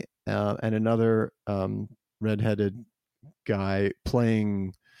Holloway and another redheaded guy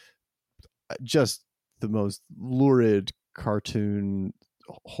playing just the most lurid cartoon,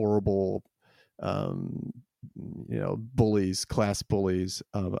 horrible, bullies, class bullies.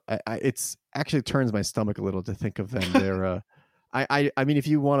 It's actually turns my stomach a little to think of them. They're, I mean, if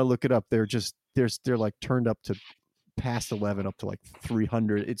you want to look it up, they're like turned up to past 11, up to like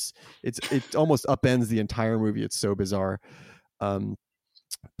 300. It almost upends the entire movie. It's so bizarre.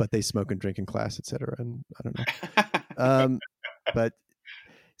 But they smoke and drink in class, etc. And I don't know. But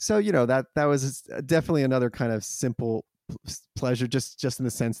so that was definitely another kind of simple pleasure, just in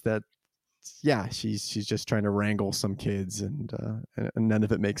the sense that she's just trying to wrangle some kids, and none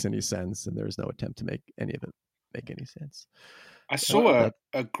of it makes any sense, and there's no attempt to make any of it make any sense. I saw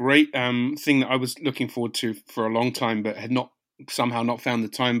a great thing that I was looking forward to for a long time, but had not found the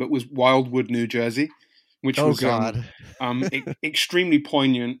time. But was Wildwood, New Jersey, which was extremely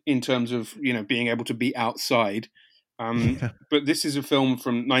poignant in terms of being able to be outside. But this is a film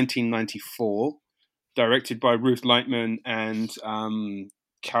from 1994, directed by Ruth Lightman and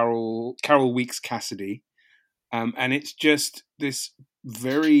Carol Weeks Cassidy, and it's just this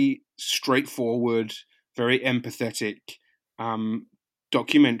very straightforward, very empathetic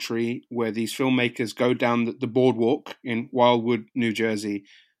documentary where these filmmakers go down the boardwalk in Wildwood, New Jersey,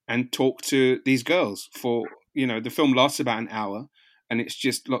 and talk to these girls for the film lasts about an hour, and it's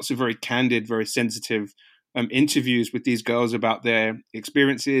just lots of very candid, very sensitive interviews with these girls about their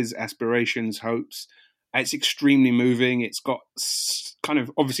experiences, aspirations, hopes. It's extremely moving. It's got kind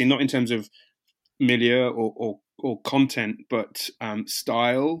of, obviously not in terms of milieu or content, but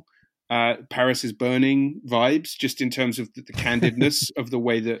style, Paris is Burning vibes, just in terms of the candidness of the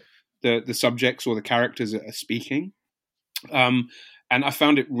way that the subjects or the characters are speaking. And I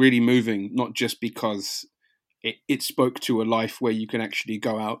found it really moving, not just because it spoke to a life where you can actually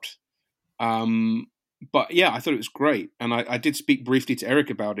go out. But yeah, I thought it was great. And I did speak briefly to Eric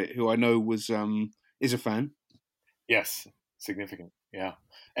about it, who I know is a fan. Yes, significant. Yeah.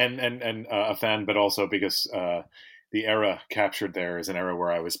 And a fan, but also because the era captured there is an era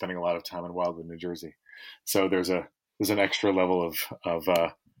where I was spending a lot of time in Wildwood, New Jersey. So there's an extra level of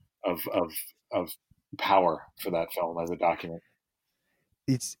power for that film as a document.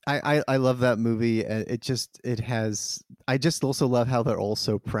 I love that movie. I just also love how they're all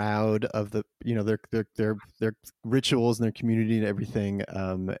so proud of their rituals and their community and everything.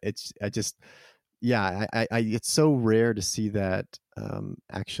 It's so rare to see that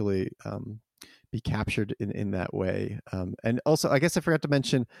actually be captured in that way. And also, I guess I forgot to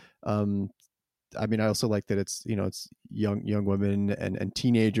mention, I mean, I also like that it's young women and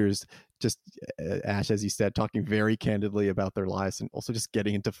teenagers, just Ash, as you said, talking very candidly about their lives and also just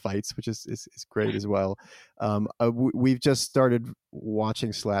getting into fights, which is great as well. We've just started watching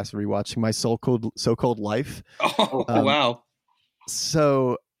 / rewatching My So-Called Life. Oh, wow.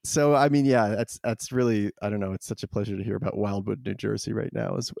 So I mean, yeah, that's really, I don't know. It's such a pleasure to hear about Wildwood, New Jersey right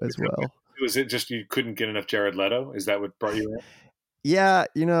now as well. Was it just you couldn't get enough Jared Leto? Is that what brought you in? Yeah,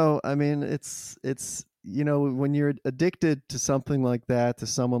 I mean, it's when you're addicted to something like that, to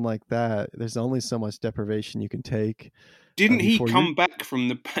someone like that, there's only so much deprivation you can take. Didn't he come back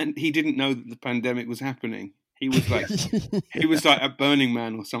from he didn't know that the pandemic was happening. He was like, he was like at Burning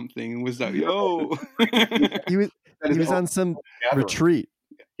Man or something, and was like, "Yo." he was on some retreat.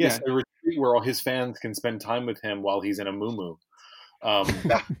 Yes, a retreat where all his fans can spend time with him while he's in a muumuu.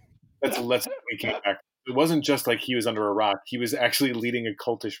 That's when he came back. It wasn't just like he was under a rock. He was actually leading a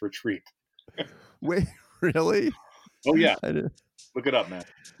cultish retreat. Wait, really? Oh yeah. Look it up, man.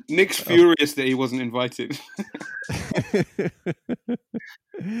 Nick's furious that he wasn't invited.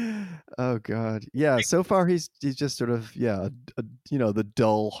 Oh God, yeah. So far, he's just sort of the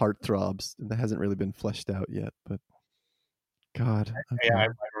dull heartthrobs that hasn't really been fleshed out yet. But God, okay. Yeah, I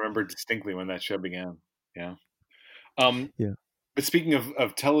remember distinctly when that show began. Yeah. Yeah. But speaking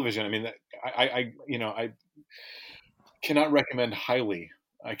of television, I mean, I cannot recommend highly.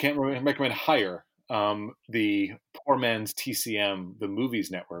 I can't recommend higher. The Poor Man's TCM, the Movies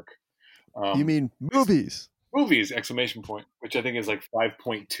Network. You mean movies? Movies! Exclamation point! Which I think is like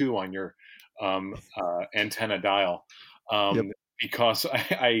 5.2 on your antenna dial. Because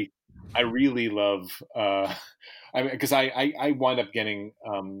I really love. Because I wind up getting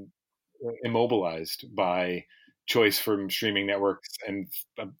immobilized by choice from streaming networks and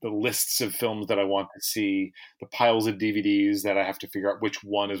the lists of films that I want to see, the piles of DVDs that I have to figure out which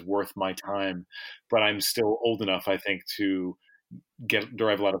one is worth my time. But I'm still old enough, I think, to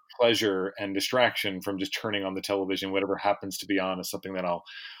derive a lot of pleasure and distraction from just turning on the television. Whatever happens to be on is something that I'll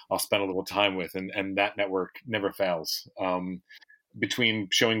spend a little time with, and that network never fails. Between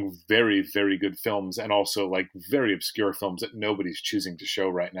showing very, very good films and also like very obscure films that nobody's choosing to show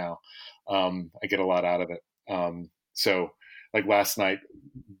right now, I get a lot out of it. So like last night,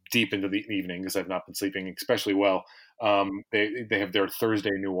 deep into the evening, because I've not been sleeping especially well, they have their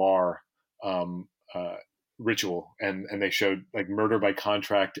Thursday noir ritual, and they showed like Murder by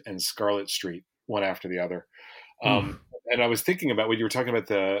Contract and Scarlet Street one after the other. And I was thinking about when you were talking about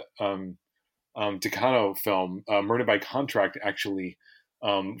the Takano film, Murder by Contract, actually,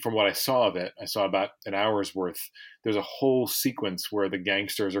 from what I saw of it, I saw about an hour's worth. There's a whole sequence where the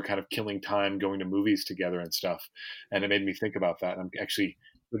gangsters are kind of killing time, going to movies together and stuff. And it made me think about that. I'm actually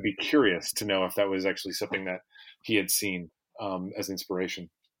would be curious to know if that was actually something that he had seen as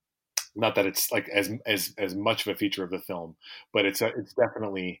inspiration. Not that it's like as much of a feature of the film, but it's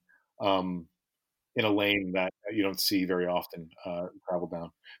definitely in a lane that you don't see very often travel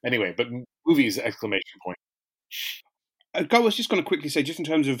down. Anyway, but movies! Exclamation point. I was just going to quickly say, just in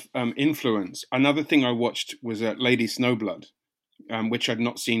terms of influence, another thing I watched was Lady Snowblood, which I'd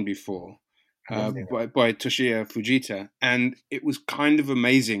not seen before, by Toshiya Fujita, and it was kind of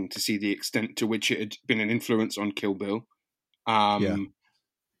amazing to see the extent to which it had been an influence on Kill Bill. In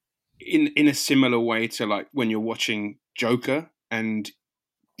a similar way to like when you're watching Joker, and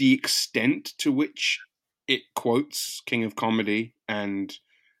the extent to which it quotes King of Comedy and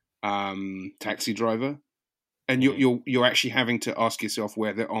Taxi Driver. And you're actually having to ask yourself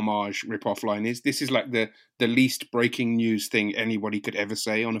where the homage rip-off line is. This is like the least breaking news thing anybody could ever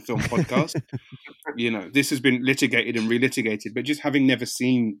say on a film podcast. This has been litigated and relitigated, but just having never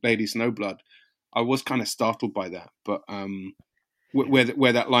seen Lady Snowblood, I was kind of startled by that. But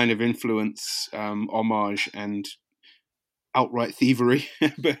where that line of influence, homage, and outright thievery,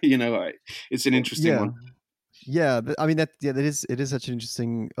 but it's an interesting one. Yeah, I mean it is such an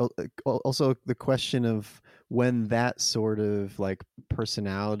interesting. Also, the question of when that sort of like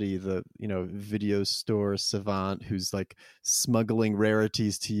personality, the video store savant who's like smuggling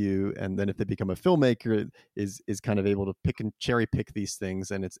rarities to you, and then if they become a filmmaker, is kind of able to pick and cherry pick these things,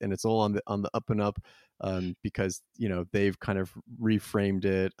 and it's all on the up and up, because they've kind of reframed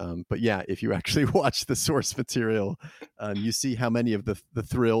it. But yeah, if you actually watch the source material, you see how many of the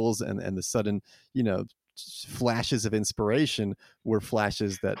thrills and the sudden flashes of inspiration were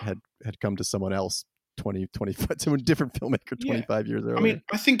flashes that had come to someone else 25 to a different filmmaker 25 years earlier. I mean,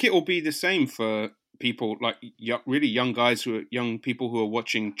 I think it will be the same for people like really young guys young people who are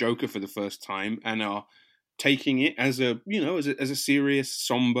watching Joker for the first time and are taking it as a serious,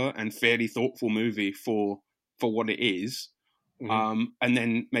 somber and fairly thoughtful movie for what it is. Mm-hmm. And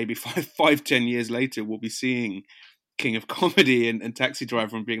then maybe 5-10 years later we'll be seeing King of Comedy and Taxi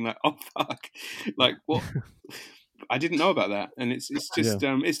Driver and being like, oh fuck, like what? I didn't know about that. And it's just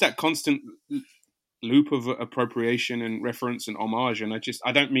it's that constant loop of appropriation and reference and homage, and I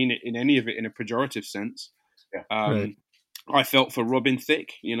don't mean it in any of it in a pejorative sense. Right. I felt for Robin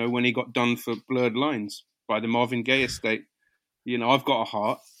Thicke, when he got done for Blurred Lines by the Marvin Gaye estate. I've got a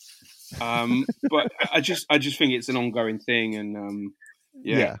heart, but I just think it's an ongoing thing, and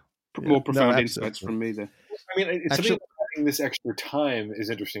more profound absolutely. insights from me there. I mean, it's something about having this extra time is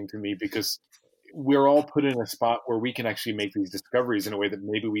interesting to me because we're all put in a spot where we can actually make these discoveries in a way that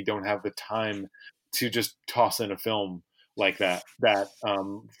maybe we don't have the time to just toss in a film like that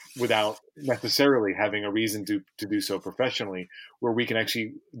without necessarily having a reason to do so professionally, where we can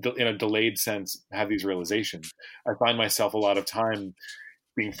actually, in a delayed sense, have these realizations. I find myself a lot of time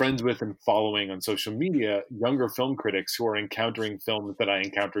being friends with and following on social media younger film critics who are encountering films that I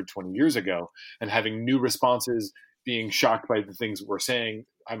encountered 20 years ago and having new responses, being shocked by the things we're saying.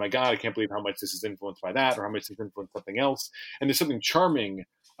 Oh my God, I can't believe how much this is influenced by that, or how much this influenced something else. And there's something charming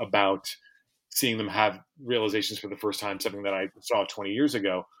about seeing them have realizations for the first time, something that I saw 20 years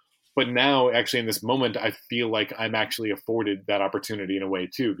ago. But now, actually, in this moment, I feel like I'm actually afforded that opportunity in a way,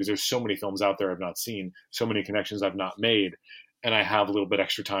 too, because there's so many films out there I've not seen, so many connections I've not made, and I have a little bit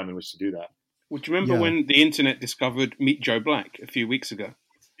extra time in which to do that. Would you remember when the internet discovered Meet Joe Black a few weeks ago?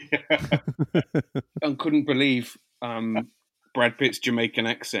 And couldn't believe Brad Pitt's Jamaican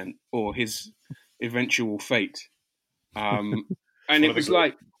accent or his eventual fate. And it was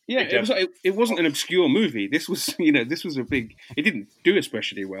like, it wasn't an obscure movie. This was, this was a big. It didn't do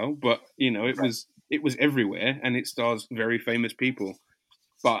especially well, but it was everywhere, and it stars very famous people.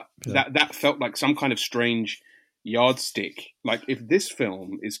 But that felt like some kind of strange yardstick. Like if this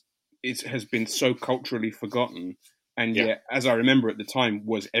film has been so culturally forgotten, and yet, as I remember at the time,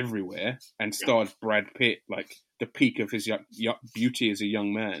 was everywhere and starred Brad Pitt, like the peak of his beauty as a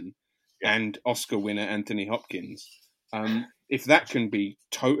young man, and Oscar winner Anthony Hopkins. If that can be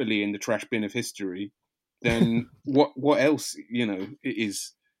totally in the trash bin of history, then what else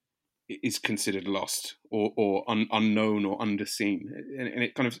is considered lost or unknown or underseen, and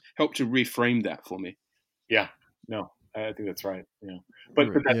it kind of helped to reframe that for me. Yeah, no, I think that's right.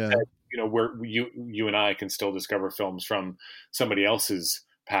 But that said, where you and I can still discover films from somebody else's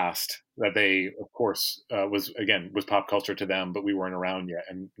past that they, of course, was pop culture to them, but we weren't around yet,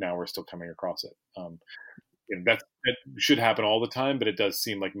 and now we're still coming across it. That should happen all the time, but it does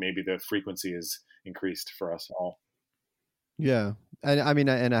seem like maybe the frequency is increased for us all. Yeah. And I mean,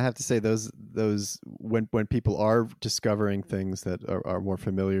 and I have to say those when people are discovering things that are more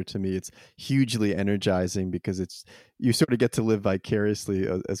familiar to me, it's hugely energizing because you sort of get to live vicariously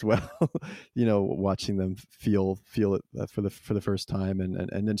as well, watching them feel it for the first time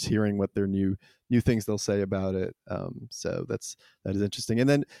and then hearing what their new things they'll say about it. So that is interesting. And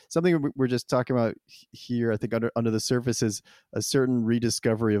then something we're just talking about here, I think under the surface, is a certain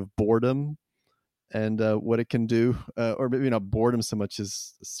rediscovery of boredom. And what it can do, or maybe not boredom so much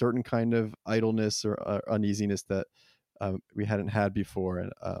as a certain kind of idleness or uneasiness that we hadn't had before. And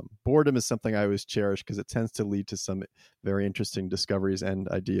boredom is something I always cherish because it tends to lead to some very interesting discoveries and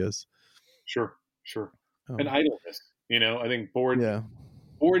ideas. Sure. And idleness, I think bored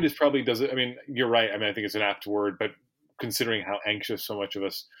is probably I mean, you're right. I mean, I think it's an apt word, but considering how anxious so much of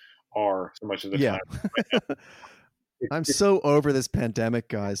us are so much of the time. Right now, I'm so over this pandemic,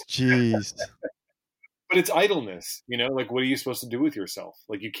 guys. Jeez. But it's idleness, like what are you supposed to do with yourself?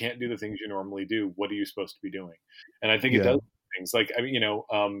 Like you can't do the things you normally do. What are you supposed to be doing? And I think it does things like, I mean,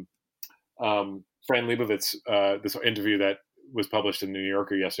 Fran Lebowitz, this interview that was published in the New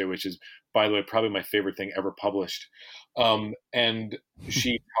Yorker yesterday, which is, by the way, probably my favorite thing ever published. And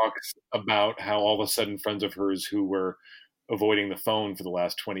she talks about how all of a sudden friends of hers who were avoiding the phone for the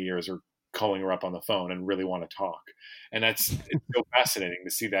last 20 years are calling her up on the phone and really want to talk. And it's so fascinating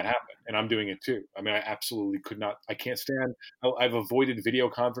to see that happen. And I'm doing it too. I mean, I absolutely I can't stand, I've avoided video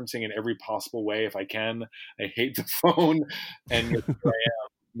conferencing in every possible way if I can. I hate the phone. And here I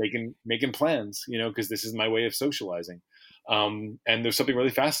am making plans, because this is my way of socializing. And there's something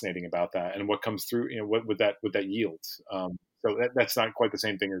really fascinating about that and what comes through, what that yields. So that's not quite the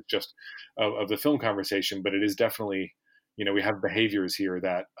same thing as just of the film conversation, but it is definitely, we have behaviors here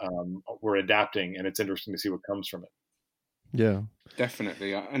that we're adapting, and it's interesting to see what comes from it. Yeah,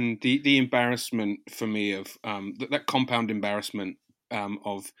 definitely. And the embarrassment for me of that compound embarrassment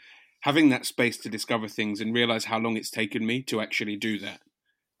of having that space to discover things and realize how long it's taken me to actually do that.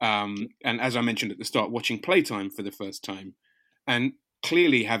 And as I mentioned at the start, watching Playtime for the first time, and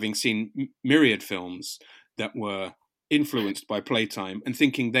clearly having seen myriad films that were influenced by Playtime and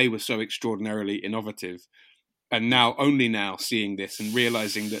thinking they were so extraordinarily innovative. And only now seeing this and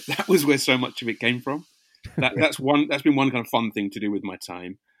realizing that was where so much of it came from. That's been one kind of fun thing to do with my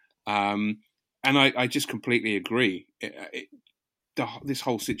time. And I just completely agree. This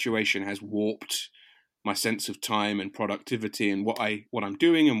whole situation has warped my sense of time and productivity and what I'm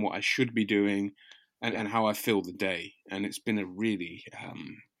doing and what I should be doing and how I fill the day. And it's been a really,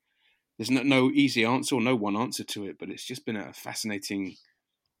 there's no easy answer or no one answer to it, but it's just been a fascinating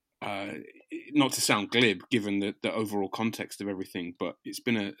not to sound glib, given the overall context of everything, but it's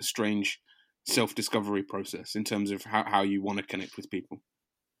been a strange self-discovery process in terms of how you want to connect with people.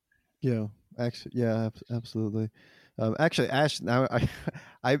 Yeah, actually, yeah, absolutely. Actually, Ash, now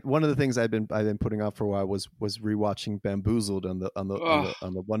I one of the things I've been putting off for a while was rewatching Bamboozled on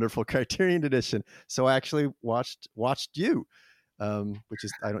the wonderful Criterion edition. So I actually watched you, which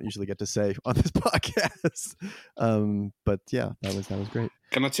is I don't usually get to say on this podcast. But yeah, that was great.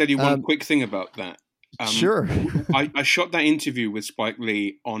 Can I tell you one quick thing about that? Sure. I shot that interview with Spike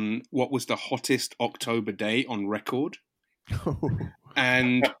Lee on what was the hottest October day on record,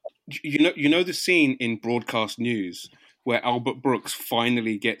 and you know the scene in broadcast news where Albert Brooks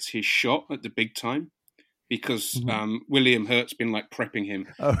finally gets his shot at the big time because William Hurt's been like prepping him,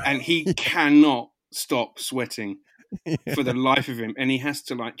 and he cannot stop sweating for the life of him, and he has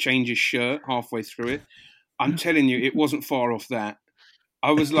to like change his shirt halfway through it. I'm telling you, it wasn't far off that.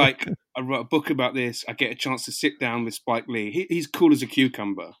 I was like, I wrote a book about this. I get a chance to sit down with Spike Lee. He's cool as a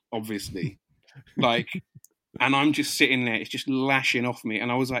cucumber, obviously. Like, and I'm just sitting there. It's just lashing off me.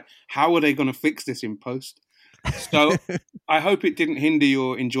 And I was like, how are they going to fix this in post? So I hope it didn't hinder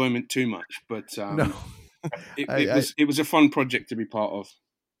your enjoyment too much. But no. it was a fun project to be part of.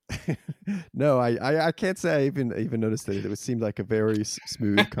 No, I can't say I even noticed that. It seemed like a very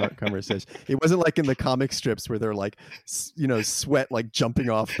smooth conversation. It wasn't like in the comic strips where they're like, sweat like jumping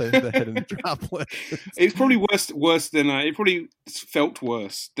off the head in droplets. It's probably worse than it probably felt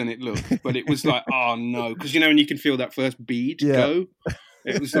worse than it looked. But it was like, oh no, because when you can feel that first bead go,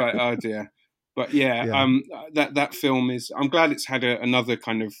 it was like, oh dear. But yeah. That film is. I'm glad it's had another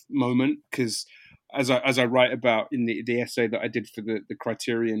kind of moment because. As I write about in the essay that I did for the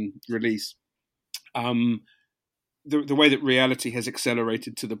Criterion release, the way that reality has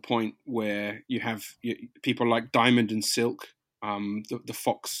accelerated to the point where you have people like Diamond and Silk, the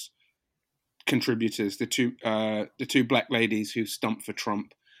Fox contributors, the two black ladies who stumped for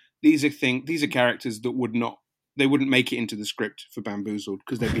Trump. These are characters that wouldn't make it into the script for Bamboozled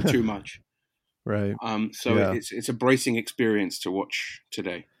because they'd be too much. Right. It's a bracing experience to watch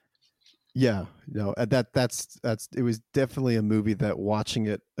today. Yeah, no, that's it was definitely a movie that watching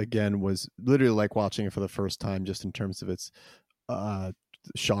it again was literally like watching it for the first time, just in terms of its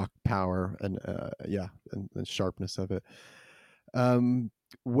shock power and and sharpness of it.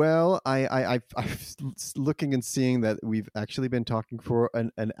 Well, I'm looking and seeing that we've actually been talking for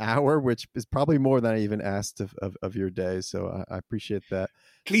an hour, which is probably more than I even asked of your day. So I appreciate that.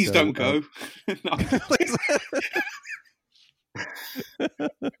 Please don't go.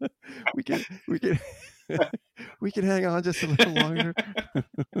 we can we can hang on just a little longer.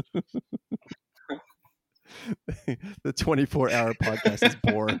 The 24-hour podcast is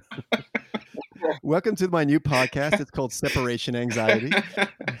boring. Welcome to my new podcast. It's called Separation Anxiety.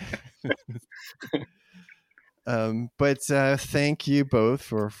 But thank you both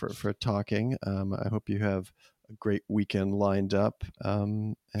for talking. I hope you have a great weekend lined up.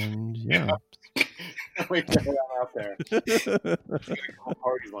 And yeah. Wait, I'm out there.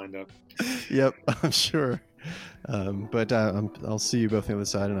 Parties lined up. Yep, I'm sure. But I'll see you both on the other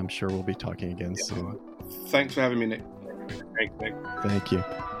side, and I'm sure we'll be talking again soon. Thanks for having me, Nick. Thanks, Nick. Thank you.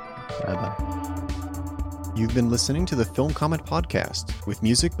 Bye-bye. You've been listening to the Film Comment Podcast with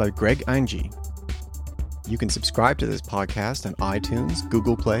music by Greg Einge. You can subscribe to this podcast on iTunes,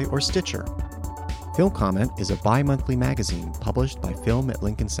 Google Play, or Stitcher. Film Comment is a bi-monthly magazine published by Film at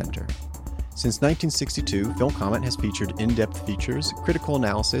Lincoln Center. Since 1962, Film Comment has featured in-depth features, critical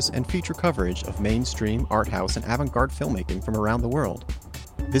analysis, and feature coverage of mainstream, art house, and avant-garde filmmaking from around the world.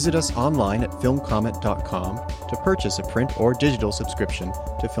 Visit us online at filmcomment.com to purchase a print or digital subscription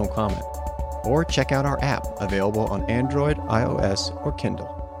to Film Comment, or check out our app available on Android, iOS, or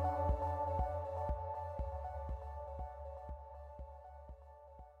Kindle.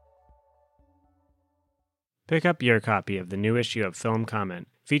 Pick up your copy of the new issue of Film Comment,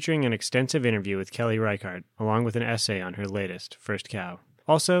 featuring an extensive interview with Kelly Reichardt, along with an essay on her latest, First Cow.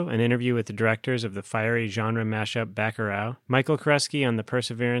 Also, an interview with the directors of the fiery genre mashup Bacurau, Michael Koreski on the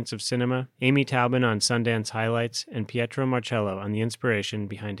perseverance of cinema, Amy Taubin on Sundance highlights, and Pietro Marcello on the inspiration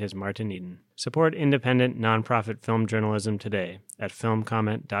behind his Martin Eden. Support independent, nonprofit film journalism today at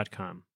filmcomment.com.